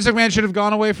 Vince McMahon should have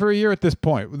gone away for a year at this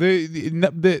point.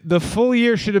 The full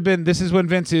year should have been, this is when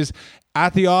Vince is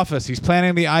at the office. He's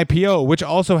planning the IPO, which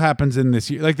also happens in this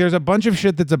year. Like, there's a bunch of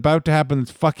shit that's about to happen that's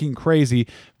fucking crazy.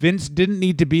 Vince didn't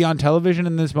need to be on television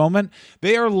in this moment.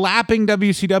 They are lapping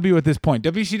WCW at this point.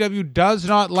 WCW does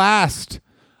not last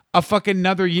a fucking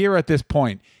another year at this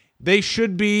point. They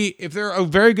should be, if they're a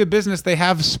very good business, they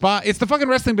have spot. It's the fucking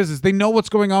wrestling business. They know what's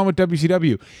going on with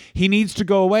WCW. He needs to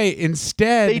go away.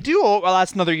 Instead, they do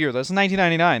last another year. That's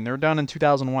 1999. They were done in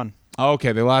 2001.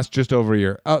 Okay, they last just over a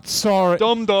year. Sorry,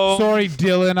 Dum. Sorry,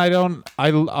 Dylan.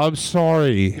 I'm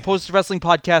sorry. He posted a wrestling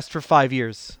podcast for 5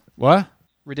 years. What?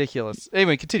 Ridiculous.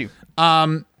 Anyway, continue.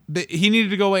 He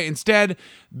needed to go away. Instead,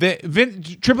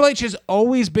 Triple H has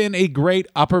always been a great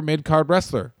upper mid-card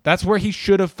wrestler. That's where he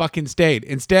should have fucking stayed.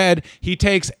 Instead, he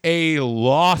takes a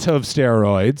lot of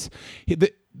steroids.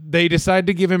 They decide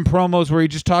to give him promos where he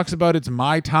just talks about it's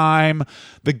my time,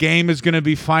 the game is going to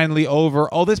be finally over,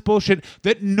 all this bullshit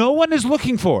that no one is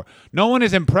looking for. No one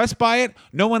is impressed by it.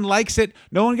 No one likes it.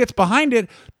 No one gets behind it,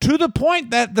 to the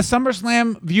point that the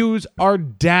SummerSlam views are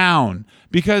down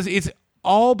because it's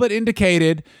all but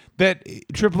indicated that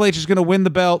Triple H is going to win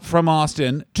the belt from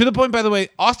Austin, to the point, by the way,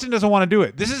 Austin doesn't want to do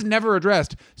it. This is never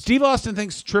addressed. Steve Austin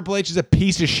thinks Triple H is a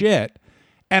piece of shit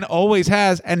and always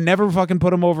has, and never fucking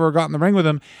put him over or got in the ring with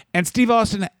him. And Steve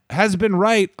Austin has been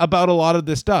right about a lot of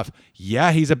this stuff.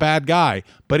 Yeah, he's a bad guy,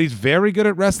 but he's very good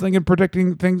at wrestling and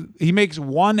predicting things. He makes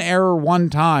one error one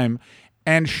time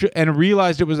and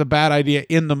realized it was a bad idea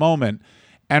in the moment,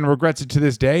 and regrets it to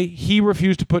this day. He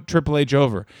refused to put Triple H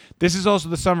over. This is also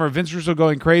the summer of Vince Russo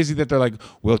going crazy that they're like,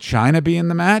 will China be in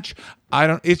the match?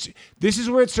 This is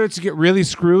where it starts to get really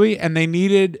screwy, and they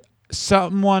needed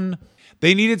someone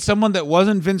that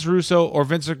wasn't Vince Russo or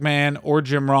Vince McMahon or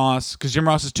Jim Ross, because Jim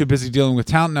Ross is too busy dealing with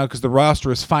talent now because the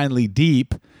roster is finally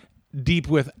deep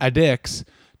with addicts,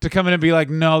 to come in and be like,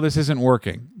 no, this isn't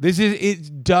working.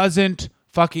 It doesn't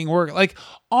fucking work. Like,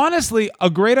 honestly, a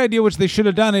great idea which they should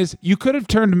have done is you could have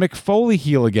turned Mick Foley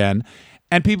heel again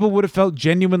and people would have felt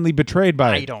genuinely betrayed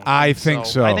by it. I think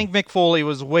so. I think Mick Foley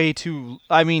was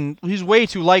he's way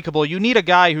too likable. You need a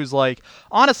guy who's like,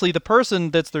 honestly, the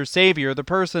person that's their savior, the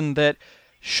person that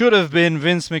should have been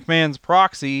Vince McMahon's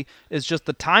proxy, is just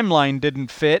the timeline didn't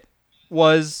fit,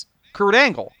 was Kurt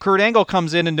Angle. Kurt Angle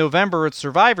comes in November at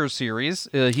Survivor Series.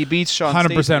 He beats Shawn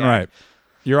 100% Stasiak. right.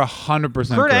 You're 100% Kurt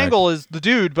correct. Angle is the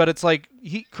dude, but it's like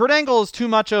Kurt Angle is too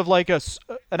much of like an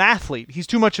athlete. He's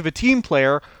too much of a team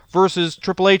player versus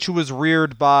Triple H, who was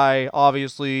reared by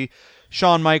obviously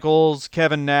Shawn Michaels,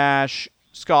 Kevin Nash,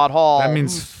 Scott Hall. That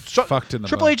means fucked in the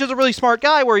Triple butt. H is a really smart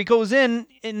guy where he goes in,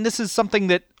 and this is something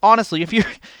that honestly, if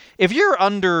you're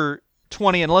under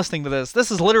 20 and listening to this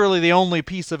is literally the only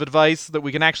piece of advice that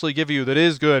we can actually give you that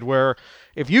is good. Where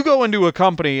if you go into a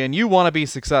company and you want to be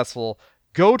successful,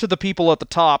 go to the people at the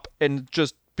top and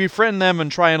just befriend them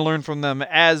and try and learn from them.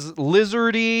 As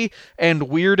lizardy and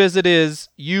weird as it is,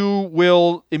 you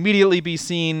will immediately be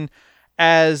seen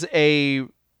as a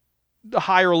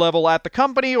higher level at the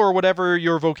company or whatever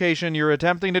your vocation you're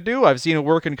attempting to do. I've seen it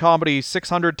work in comedy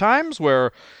 600 times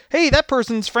where, hey, that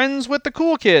person's friends with the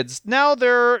cool kids. Now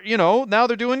they're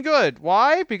doing good.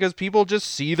 Why? Because people just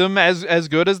see them as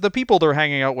good as the people they're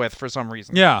hanging out with for some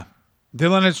reason. Yeah.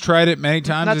 Dylan has tried it many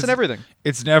times. That's in everything.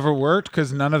 It's never worked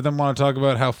because none of them want to talk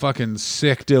about how fucking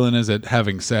sick Dylan is at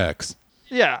having sex.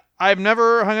 Yeah, I've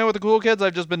never hung out with the cool kids.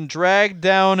 I've just been dragged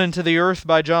down into the earth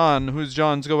by John,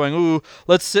 John's going, ooh,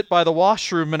 let's sit by the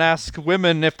washroom and ask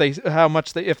women if they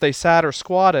sat or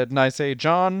squatted. And I say,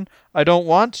 John, I don't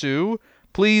want to.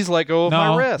 Please let go of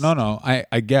my wrist. No.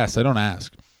 I guess. I don't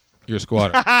ask. You're a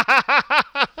squatter.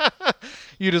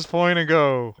 You just point and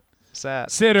go. Sat.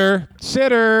 Sitter.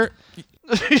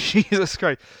 Jesus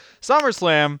Christ.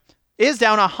 SummerSlam is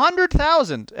down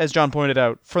 100,000, as John pointed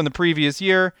out, from the previous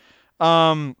year.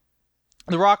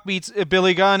 The Rock beats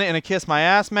Billy Gunn in a Kiss My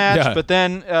Ass match, but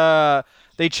then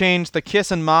they changed the Kiss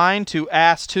and Mine to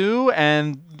Ass 2,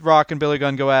 and Rock and Billy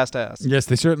Gunn go ass to ass. Yes,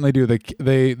 they certainly do.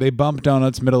 They bump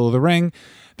donuts middle of the ring.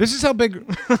 This is how big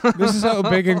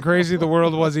and crazy the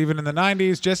world was even in the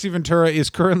 90s. Jesse Ventura is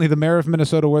currently the mayor of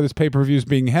Minnesota where this pay-per-view is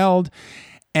being held.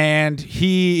 And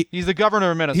he's the governor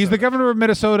of Minnesota. He's the governor of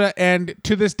Minnesota, and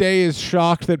to this day is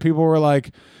shocked that people were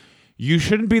like, you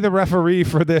shouldn't be the referee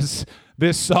for this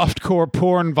softcore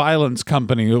porn violence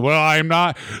company. Well, I'm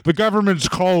not. The government's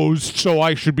closed, so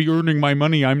I should be earning my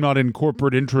money. I'm not in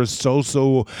corporate interests.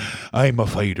 Also, I'm a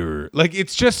fighter. Like,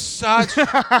 it's just such...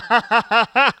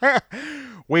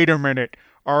 Wait a minute.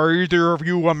 Are either of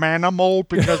you a manimal?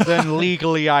 Because then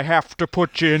legally I have to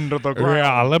put you into the ground.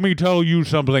 Yeah, let me tell you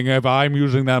something. If I'm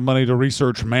using that money to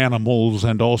research manimals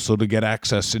and also to get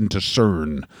access into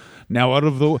CERN. Now,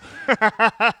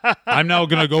 I'm now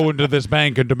going to go into this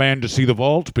bank and demand to see the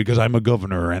vault because I'm a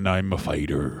governor and I'm a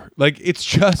fighter. Like, it's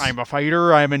just... I'm a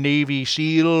fighter. I'm a Navy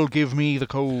SEAL. Give me the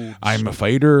codes. I'm a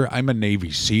fighter. I'm a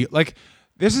Navy SEAL. Like,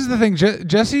 this is the thing.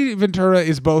 Jesse Ventura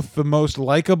is both the most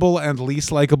likable and least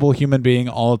likable human being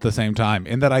all at the same time,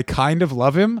 in that I kind of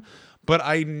love him, but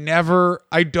I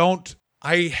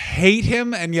hate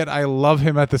him, and yet I love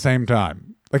him at the same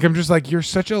time. Like, I'm just like, you're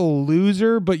such a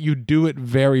loser, but you do it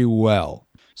very well.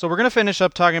 So we're going to finish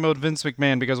up talking about Vince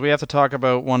McMahon because we have to talk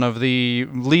about one of the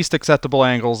least acceptable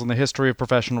angles in the history of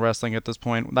professional wrestling at this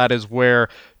point. That is where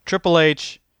Triple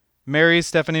H marries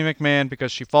Stephanie McMahon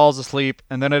because she falls asleep,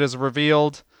 and then it is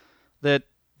revealed that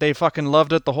they fucking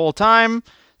loved it the whole time.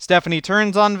 Stephanie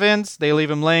turns on Vince. They leave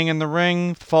him laying in the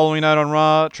ring. The following night on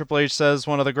Raw, Triple H says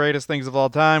one of the greatest things of all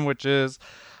time, which is,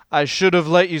 I should have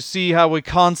let you see how we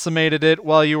consummated it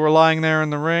while you were lying there in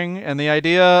the ring. And the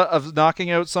idea of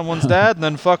knocking out someone's dad and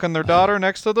then fucking their daughter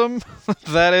next to them,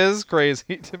 that is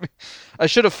crazy to me. I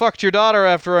should have fucked your daughter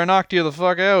after I knocked you the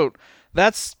fuck out.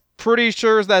 That's pretty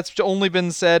sure that's only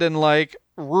been said in, like,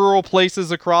 rural places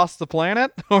across the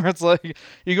planet, where it's like,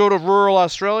 you go to rural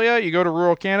Australia, you go to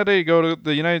rural Canada, you go to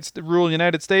the rural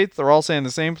United States, they're all saying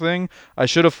the same thing. I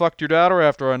should have fucked your daughter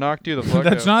after I knocked you the fuck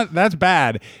out. That's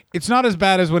bad. It's not as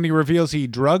bad as when he reveals he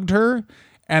drugged her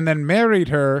and then married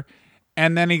her,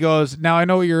 and then he goes, now I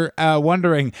know what you're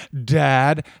wondering,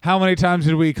 Dad, how many times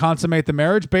did we consummate the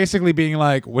marriage? Basically being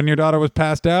like, when your daughter was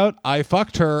passed out, I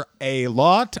fucked her a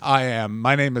lot.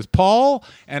 My name is Paul,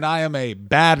 and I am a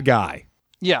bad guy.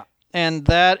 Yeah, and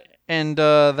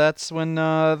that's when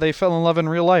they fell in love in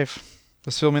real life.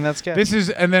 Was filming that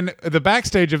sketch. And then the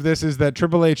backstage of this is that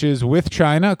Triple H is with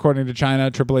China. According to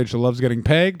China, Triple H loves getting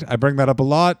pegged. I bring that up a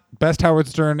lot. Best Howard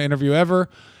Stern interview ever.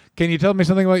 Can you tell me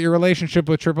something about your relationship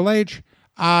with Triple H?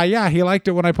 Yeah, he liked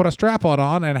it when I put a strap-on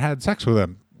on and had sex with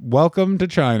him. Welcome to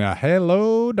China.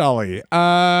 Hello, Dolly.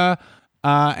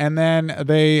 And then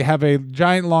they have a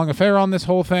giant long affair on this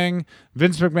whole thing.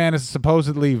 Vince McMahon is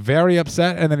supposedly very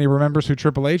upset, and then he remembers who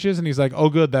Triple H is, and he's like, oh,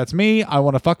 good, that's me. I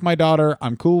want to fuck my daughter.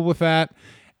 I'm cool with that.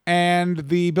 And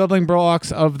the building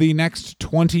blocks of the next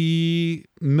 20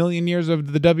 million years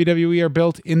of the WWE are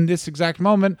built in this exact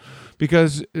moment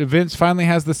because Vince finally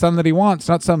has the son that he wants,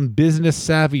 not some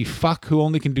business-savvy fuck who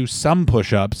only can do some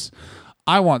push-ups.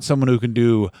 I want someone who can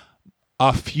do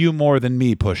a few more than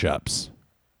me push-ups.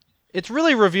 It's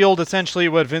really revealed essentially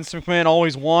what Vince McMahon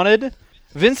always wanted.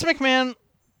 Vince McMahon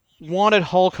wanted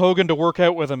Hulk Hogan to work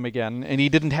out with him again, and he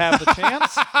didn't have the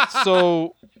chance.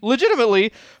 So,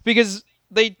 legitimately, because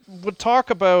they would talk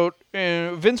about,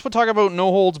 Vince would talk about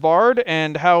No Holds Barred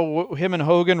and how him and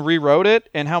Hogan rewrote it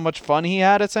and how much fun he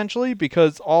had, essentially,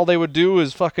 because all they would do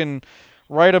is fucking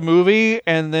write a movie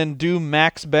and then do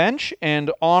Max Bench. And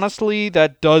honestly,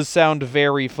 that does sound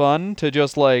very fun to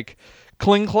just like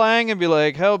cling clang and be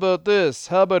like, how about this?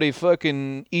 How about he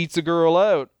fucking eats a girl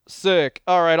out? Sick.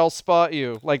 All right, I'll spot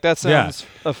you. Like that sounds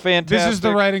a fantastic. This is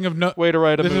the writing of way to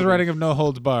write a movie. This is writing of No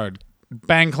Holds Barred.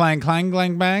 Bang, clang, clang,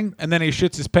 clang, bang. And then he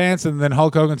shits his pants, and then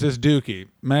Hulk Hogan says, Dookie,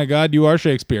 my God, you are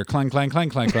Shakespeare. Clang, clang, clang,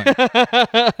 clang, clang.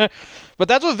 But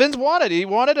that's what Vince wanted. He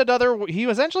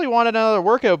essentially wanted another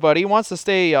workout buddy. He wants to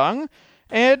stay young,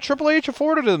 and Triple H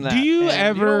afforded him that. Do you and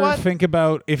ever think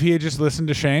about if he had just listened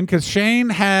to Shane? Because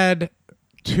Shane had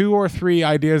 2 or 3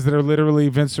 ideas that are literally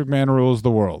Vince McMahon rules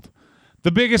the world.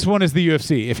 The biggest one is the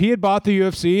UFC. If he had bought the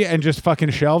UFC and just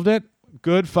fucking shelved it,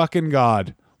 good fucking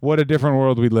God, what a different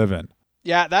world we live in.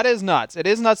 Yeah, that is nuts. It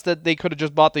is nuts that they could have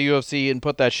just bought the UFC and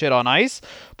put that shit on ice.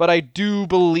 But I do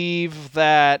believe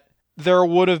that there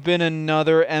would have been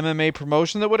another MMA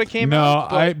promotion that would have came out.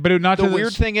 But not the to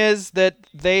weird thing is that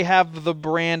they have the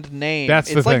brand name. That's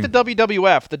it's the like thing. the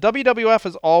WWF. The WWF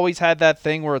has always had that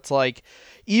thing where it's like,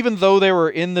 even though they were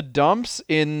in the dumps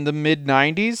in the mid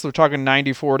 90s, we're talking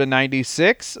 94 to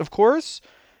 96, of course,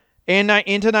 and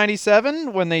into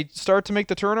 97 when they start to make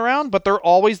the turnaround, but they're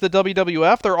always the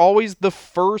WWF. They're always the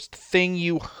first thing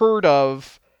you heard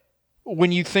of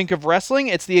when you think of wrestling.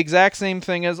 It's the exact same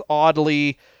thing as,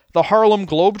 oddly, the Harlem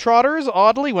Globetrotters,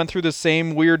 oddly, went through the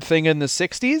same weird thing in the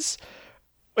 60s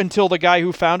until the guy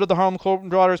who founded the Harlem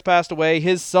Globetrotters passed away.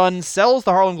 His son sells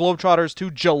the Harlem Globetrotters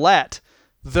to Gillette,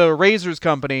 the razors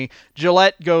company.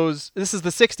 Gillette goes, this is the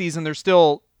 60s and they're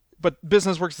still, but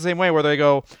business works the same way where they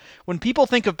go, when people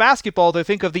think of basketball, they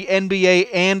think of the NBA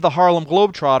and the Harlem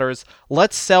Globetrotters.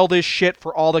 Let's sell this shit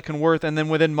for all that can worth. And then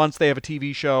within months, they have a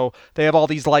TV show. They have all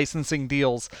these licensing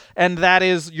deals. And that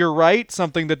is, you're right,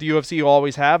 something that the UFC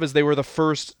always have is they were the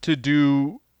first to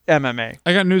do MMA.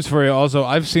 I got news for you also.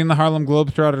 I've seen the Harlem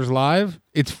Globetrotters live.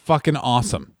 It's fucking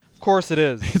awesome. Of course it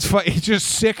is. It's just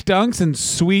sick dunks and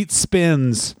sweet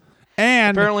spins.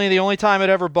 And apparently the only time it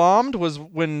ever bombed was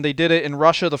when they did it in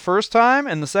Russia the first time,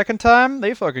 and the second time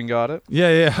they fucking got it.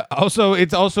 Yeah. Also,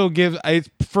 it's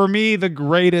for me the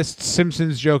greatest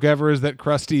Simpsons joke ever is that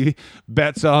Krusty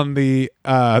bets on the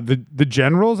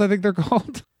Generals, I think they're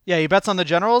called. Yeah, he bets on the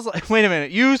Generals. Wait a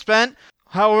minute, you spent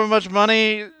however much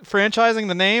money franchising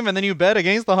the name, and then you bet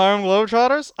against the Harlem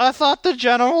Globetrotters? I thought the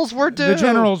Generals were due. The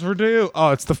Generals were due.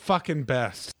 Oh, it's the fucking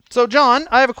best. So, John,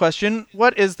 I have a question.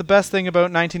 What is the best thing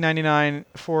about 1999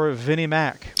 for Vinnie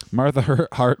Mac? Martha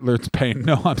Hart learns pain.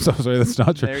 No, I'm so sorry. That's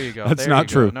not true. There you go. That's not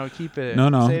true. No, keep it. No.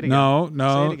 Say it again. No.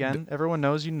 Say it again. Everyone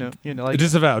knows you know. Like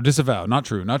Disavow. Not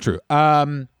true.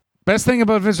 Best thing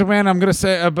about Vince McMahon, I'm gonna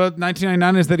say about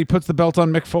 1999 is that he puts the belt on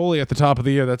Mick Foley at the top of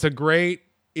the year. It's a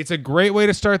great way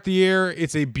to start the year.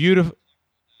 It's a beautiful.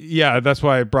 Yeah, that's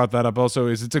why I brought that up. Also,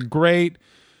 it's a great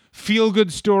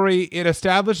feel-good story. It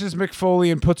establishes Mick Foley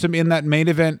and puts him in that main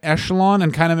event echelon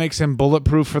and kind of makes him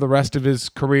bulletproof for the rest of his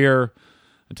career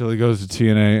until he goes to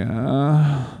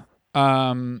TNA.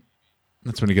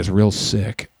 That's when he gets real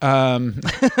sick.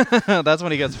 that's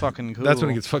when he gets fucking cool. That's when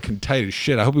he gets fucking tight as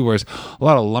shit. I hope he wears a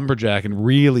lot of lumberjack and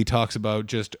really talks about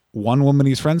just one woman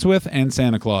he's friends with and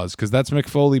Santa Claus, because that's Mick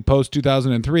Foley post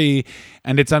 2003,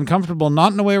 and it's uncomfortable,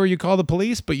 not in a way where you call the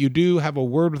police, but you do have a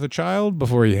word with a child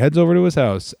before he heads over to his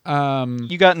house.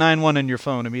 You got 911 in your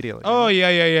phone immediately. Oh,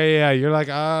 yeah. You're like,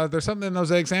 there's something in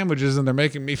those egg sandwiches and they're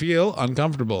making me feel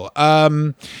uncomfortable.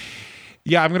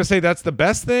 Yeah, I'm going to say that's the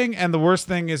best thing, and the worst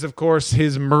thing is, of course,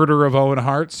 his murder of Owen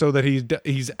Hart so that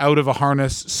he's out of a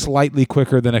harness slightly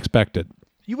quicker than expected.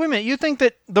 Wait a minute, you think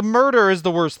that the murder is the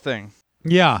worst thing?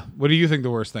 Yeah. What do you think the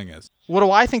worst thing is? What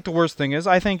do I think the worst thing is?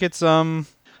 I think it's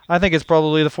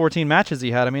probably the 14 matches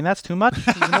he had. I mean, that's too much.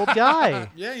 He's an old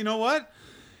guy. Yeah, you know what?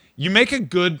 You make a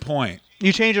good point.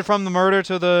 You change it from the murder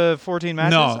to the 14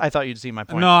 matches? No. I thought you'd see my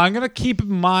point. No, I'm going to keep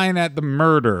mine at the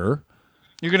murder.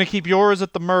 You're going to keep yours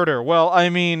at the murder. Well, I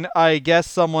mean, I guess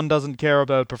someone doesn't care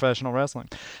about professional wrestling.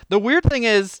 The weird thing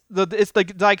is, it's the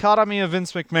dichotomy of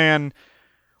Vince McMahon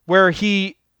where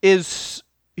he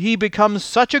becomes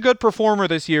such a good performer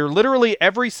this year. Literally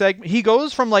every segment, he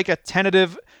goes from like a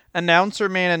tentative announcer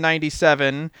man in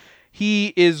 97.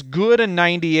 He is good in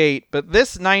 98, but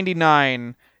this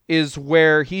 99 is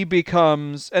where he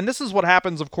becomes, and this is what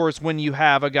happens, of course, when you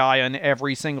have a guy in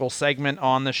every single segment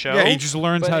on the show. Yeah, he just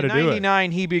learns how to do it. In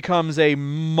 99, he becomes a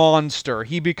monster.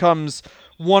 He becomes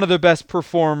one of the best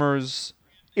performers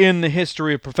in the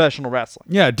history of professional wrestling.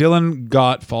 Yeah, Dylan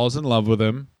Gott falls in love with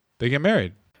him. They get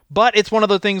married. But it's one of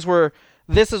the things where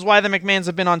this is why the McMahons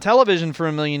have been on television for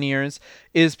a million years,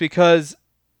 is because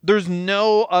there's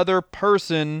no other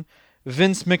person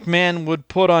Vince McMahon would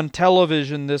put on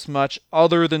television this much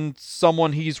other than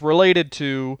someone he's related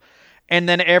to. And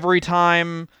then every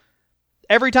time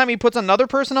he puts another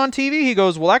person on TV, he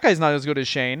goes, well, that guy's not as good as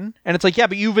Shane. And it's like, yeah,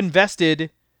 but you've invested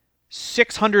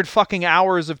 600 fucking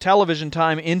hours of television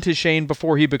time into Shane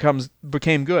before he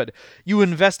became good. You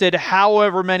invested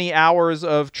however many hours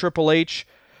of Triple H.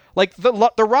 Like,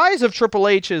 the rise of Triple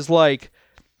H is like,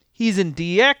 he's in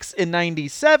DX in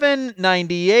 97,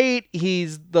 98,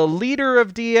 he's the leader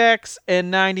of DX,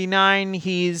 in 99,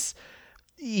 he's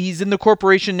in the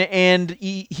corporation and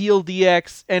heel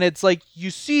DX, and it's like, you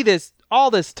see this all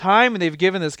this time, and they've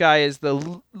given this guy as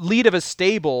the lead of a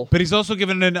stable. But he's also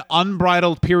given an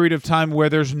unbridled period of time where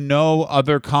there's no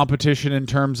other competition in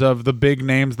terms of the big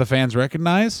names the fans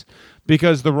recognize.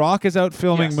 Because The Rock is out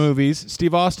filming movies,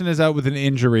 Steve Austin is out with an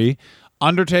injury,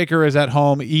 Undertaker is at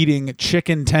home eating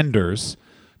chicken tenders.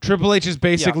 Triple H is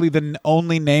basically the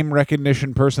only name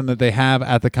recognition person that they have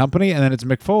at the company, and then it's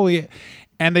Mick Foley,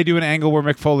 and they do an angle where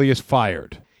Mick Foley is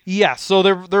fired. Yeah, so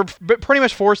they're pretty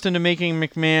much forced into making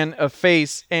McMahon a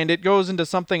face, and it goes into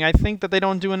something I think that they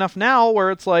don't do enough now,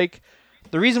 where it's like,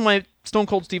 the reason why Stone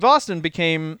Cold Steve Austin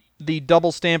became the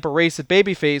double stamp erase at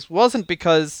babyface wasn't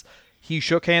because he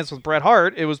shook hands with Bret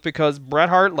Hart, it was because Bret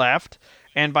Hart left,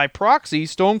 and by proxy,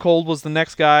 Stone Cold was the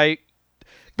next guy.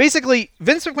 Basically,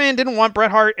 Vince McMahon didn't want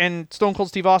Bret Hart and Stone Cold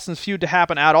Steve Austin's feud to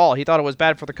happen at all. He thought it was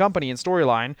bad for the company and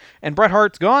storyline, and Bret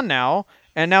Hart's gone now,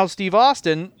 and now Steve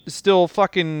Austin is still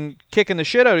fucking kicking the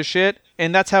shit out of shit,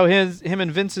 and that's how him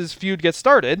and Vince's feud gets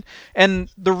started. And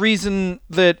the reason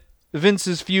that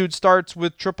Vince's feud starts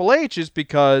with Triple H is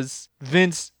because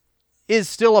is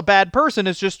still a bad person.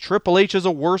 It's just Triple H is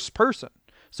a worse person.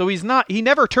 So he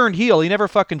never turned heel. He never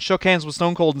fucking shook hands with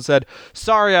Stone Cold and said,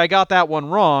 sorry, I got that one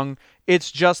wrong.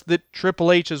 It's just that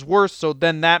Triple H is worse, so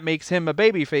then that makes him a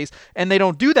babyface. And they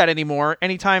don't do that anymore.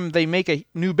 Anytime they make a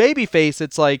new babyface,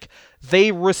 it's like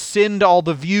they rescind all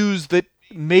the views that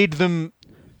made the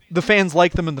fans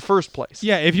like them in the first place.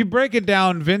 Yeah, if you break it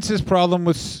down, Vince's problem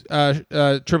with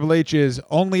Triple H is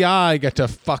only I get to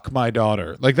fuck my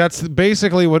daughter. Like, that's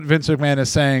basically what Vince McMahon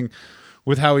is saying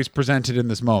with how he's presented in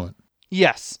this moment.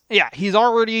 Yes. Yeah, he's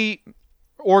already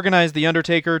organized The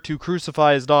Undertaker to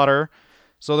crucify his daughter,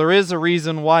 so there is a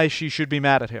reason why she should be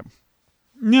mad at him.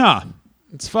 Yeah,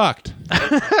 it's fucked.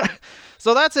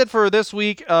 So that's it for this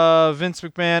week. Vince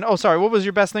McMahon. Oh, sorry, what was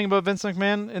your best thing about Vince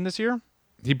McMahon in this year?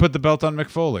 He put the belt on Mick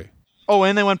Foley. Oh,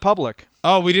 and they went public.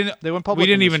 Oh, we didn't. They went public. We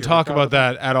didn't even talk about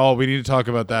that at all. We need to talk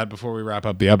about that before we wrap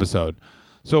up the episode.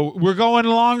 So we're going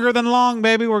longer than long,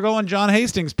 baby. We're going John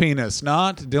Hastings penis,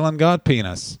 not Dylan Gott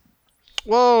penis.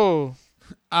 Whoa.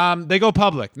 They go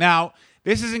public. Now,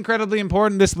 this is incredibly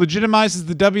important. This legitimizes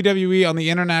the WWE on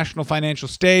the international financial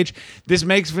stage. This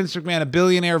makes Vince McMahon a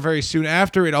billionaire very soon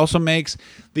after. It also makes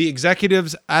the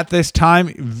executives at this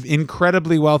time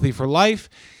incredibly wealthy for life.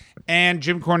 And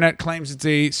Jim Cornette claims it's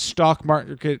a stock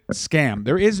market scam.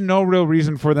 There is no real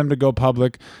reason for them to go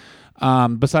public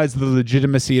besides the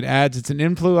legitimacy it adds. It's an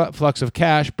influx of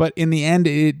cash, but in the end,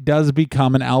 it does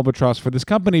become an albatross for this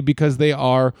company because they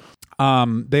are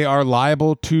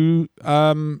liable to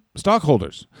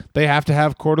stockholders. They have to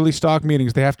have quarterly stock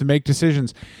meetings. They have to make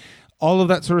decisions. All of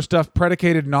that sort of stuff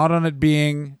predicated not on it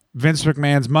being Vince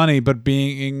McMahon's money, but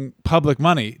being public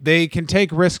money. They can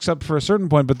take risks up for a certain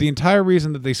point, but the entire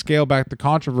reason that they scale back the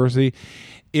controversy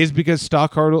is because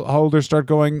stockholders start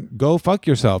going, go fuck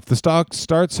yourself. The stock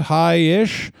starts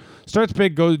high-ish, starts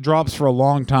big, drops for a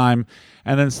long time,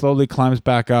 and then slowly climbs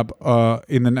back up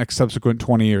in the next subsequent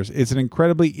 20 years. It's an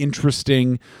incredibly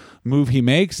interesting move he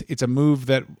makes. It's a move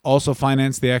that also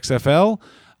financed the XFL.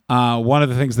 One of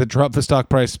the things that dropped the stock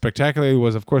price spectacularly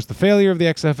was, of course, the failure of the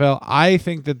XFL. I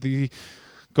think that the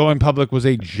going public was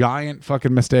a giant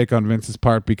fucking mistake on Vince's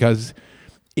part because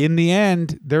in the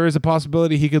end, there is a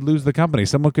possibility he could lose the company.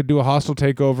 Someone could do a hostile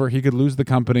takeover. He could lose the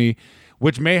company,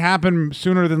 which may happen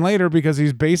sooner than later because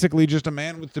he's basically just a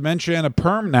man with dementia and a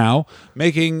perm now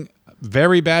making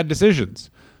very bad decisions.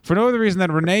 For no other reason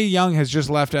than Renee Young has just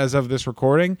left as of this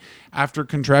recording after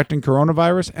contracting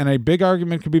coronavirus, and a big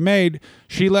argument could be made.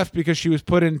 She left because she was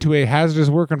put into a hazardous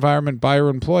work environment by her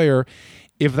employer.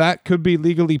 If that could be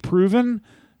legally proven,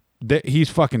 he's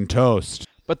fucking toast.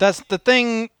 But that's the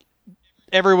thing.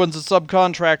 Everyone's a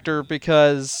subcontractor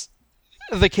because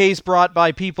the case brought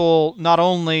by people not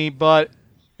only, but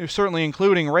certainly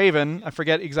including Raven. I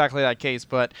forget exactly that case,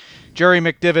 but Jerry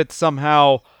McDivitt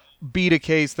somehow beat a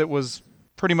case that was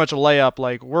pretty much a layup,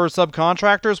 like, we're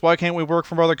subcontractors, why can't we work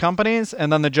for other companies?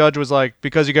 And then the judge was like,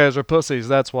 because you guys are pussies,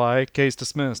 that's why, case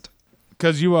dismissed.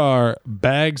 Because you are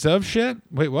bags of shit?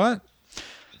 Wait, what?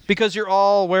 because you're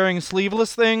all wearing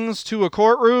sleeveless things to a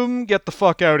courtroom, get the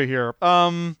fuck out of here.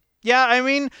 Yeah, I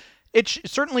mean, it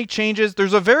certainly changes.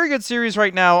 There's a very good series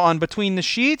right now on Between the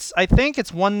Sheets. I think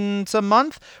it's once a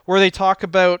month where they talk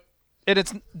about, and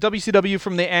it's WCW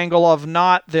from the angle of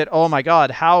not that, oh my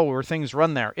God, how are things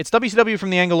run there? It's WCW from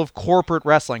the angle of corporate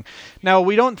wrestling. Now,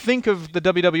 we don't think of the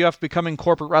WWF becoming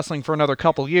corporate wrestling for another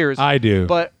couple years. I do.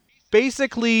 But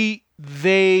basically,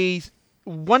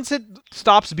 once it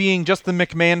stops being just the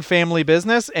McMahon family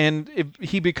business and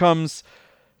he becomes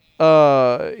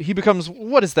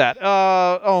what is that?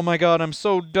 Oh my God, I'm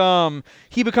so dumb.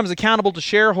 He becomes accountable to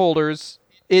shareholders.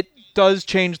 It does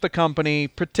change the company,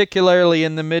 particularly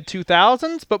in the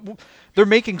mid-2000s, but they're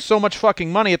making so much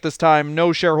fucking money at this time,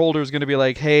 no shareholder is going to be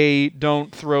like, hey,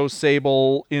 don't throw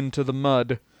Sable into the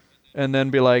mud, and then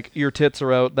be like, your tits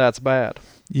are out, that's bad.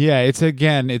 Yeah, it's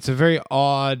a very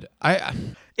odd...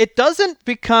 It doesn't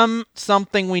become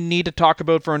something we need to talk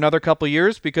about for another couple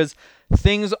years because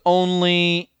things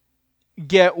only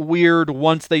get weird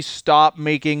once they stop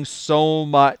making so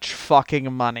much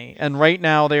fucking money. And right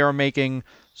now they are making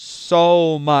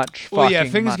so much fucking money.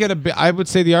 Things get a bit... I would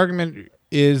say the argument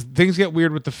is things get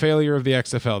weird with the failure of the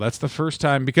XFL. That's the first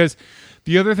time, because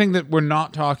the other thing that we're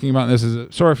not talking about, and this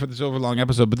is... sorry for this overlong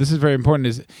episode, but this is very important,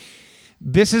 is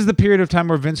this is the period of time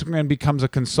where Vince McMahon becomes a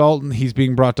consultant. He's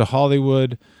being brought to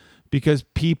Hollywood because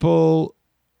people...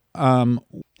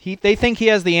 they think he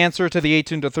has the answer to the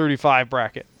 18 to 35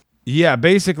 bracket. Yeah,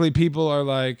 basically people are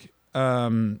like...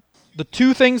 the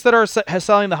two things that are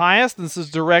selling the highest, and this is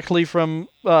directly from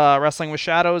Wrestling with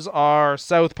Shadows, are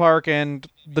South Park and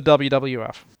the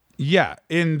WWF. Yeah,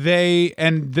 and the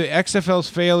XFL's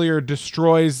failure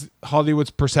destroys Hollywood's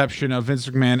perception of Vince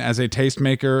McMahon as a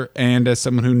tastemaker and as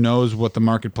someone who knows what the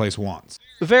marketplace wants.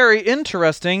 Very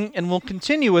interesting, and we'll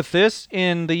continue with this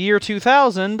in the year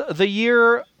 2000, the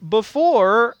year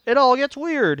before it all gets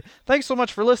weird. Thanks so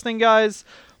much for listening, guys.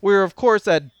 We're, of course,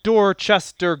 at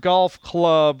Dorchester Golf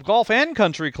and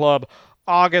Country Club,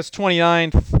 August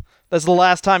 29th. That's the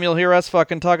last time you'll hear us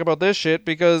fucking talk about this shit,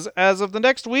 because as of the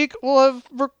next week, we'll have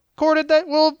recorded that,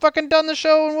 we'll have fucking done the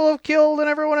show, and we'll have killed, and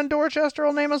everyone in Dorchester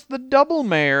will name us the Double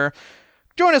Mayor.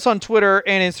 Join us on Twitter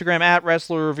and Instagram at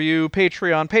Wrestler Review,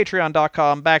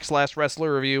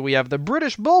 patreon.com/Wrestler Review. We have the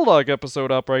British Bulldog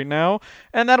episode up right now,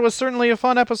 and that was certainly a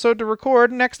fun episode to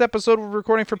record. Next episode we're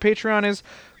recording for Patreon is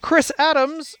Chris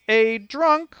Adams, a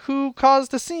drunk who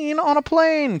caused a scene on a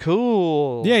plane.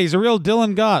 Cool. Yeah, he's a real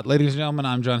Dylan Gott. Ladies and gentlemen,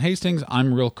 I'm John Hastings.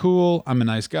 I'm real cool. I'm a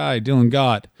nice guy. Dylan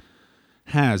Gott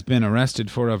has been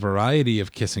arrested for a variety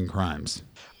of kissing crimes.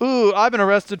 Ooh, I've been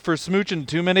arrested for smooching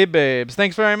too many babes.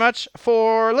 Thanks very much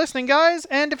for listening, guys.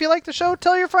 And if you like the show,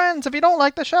 tell your friends. If you don't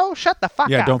like the show, shut the fuck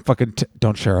up. Yeah, don't fucking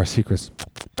don't share our secrets.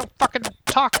 Don't fucking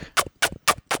talk.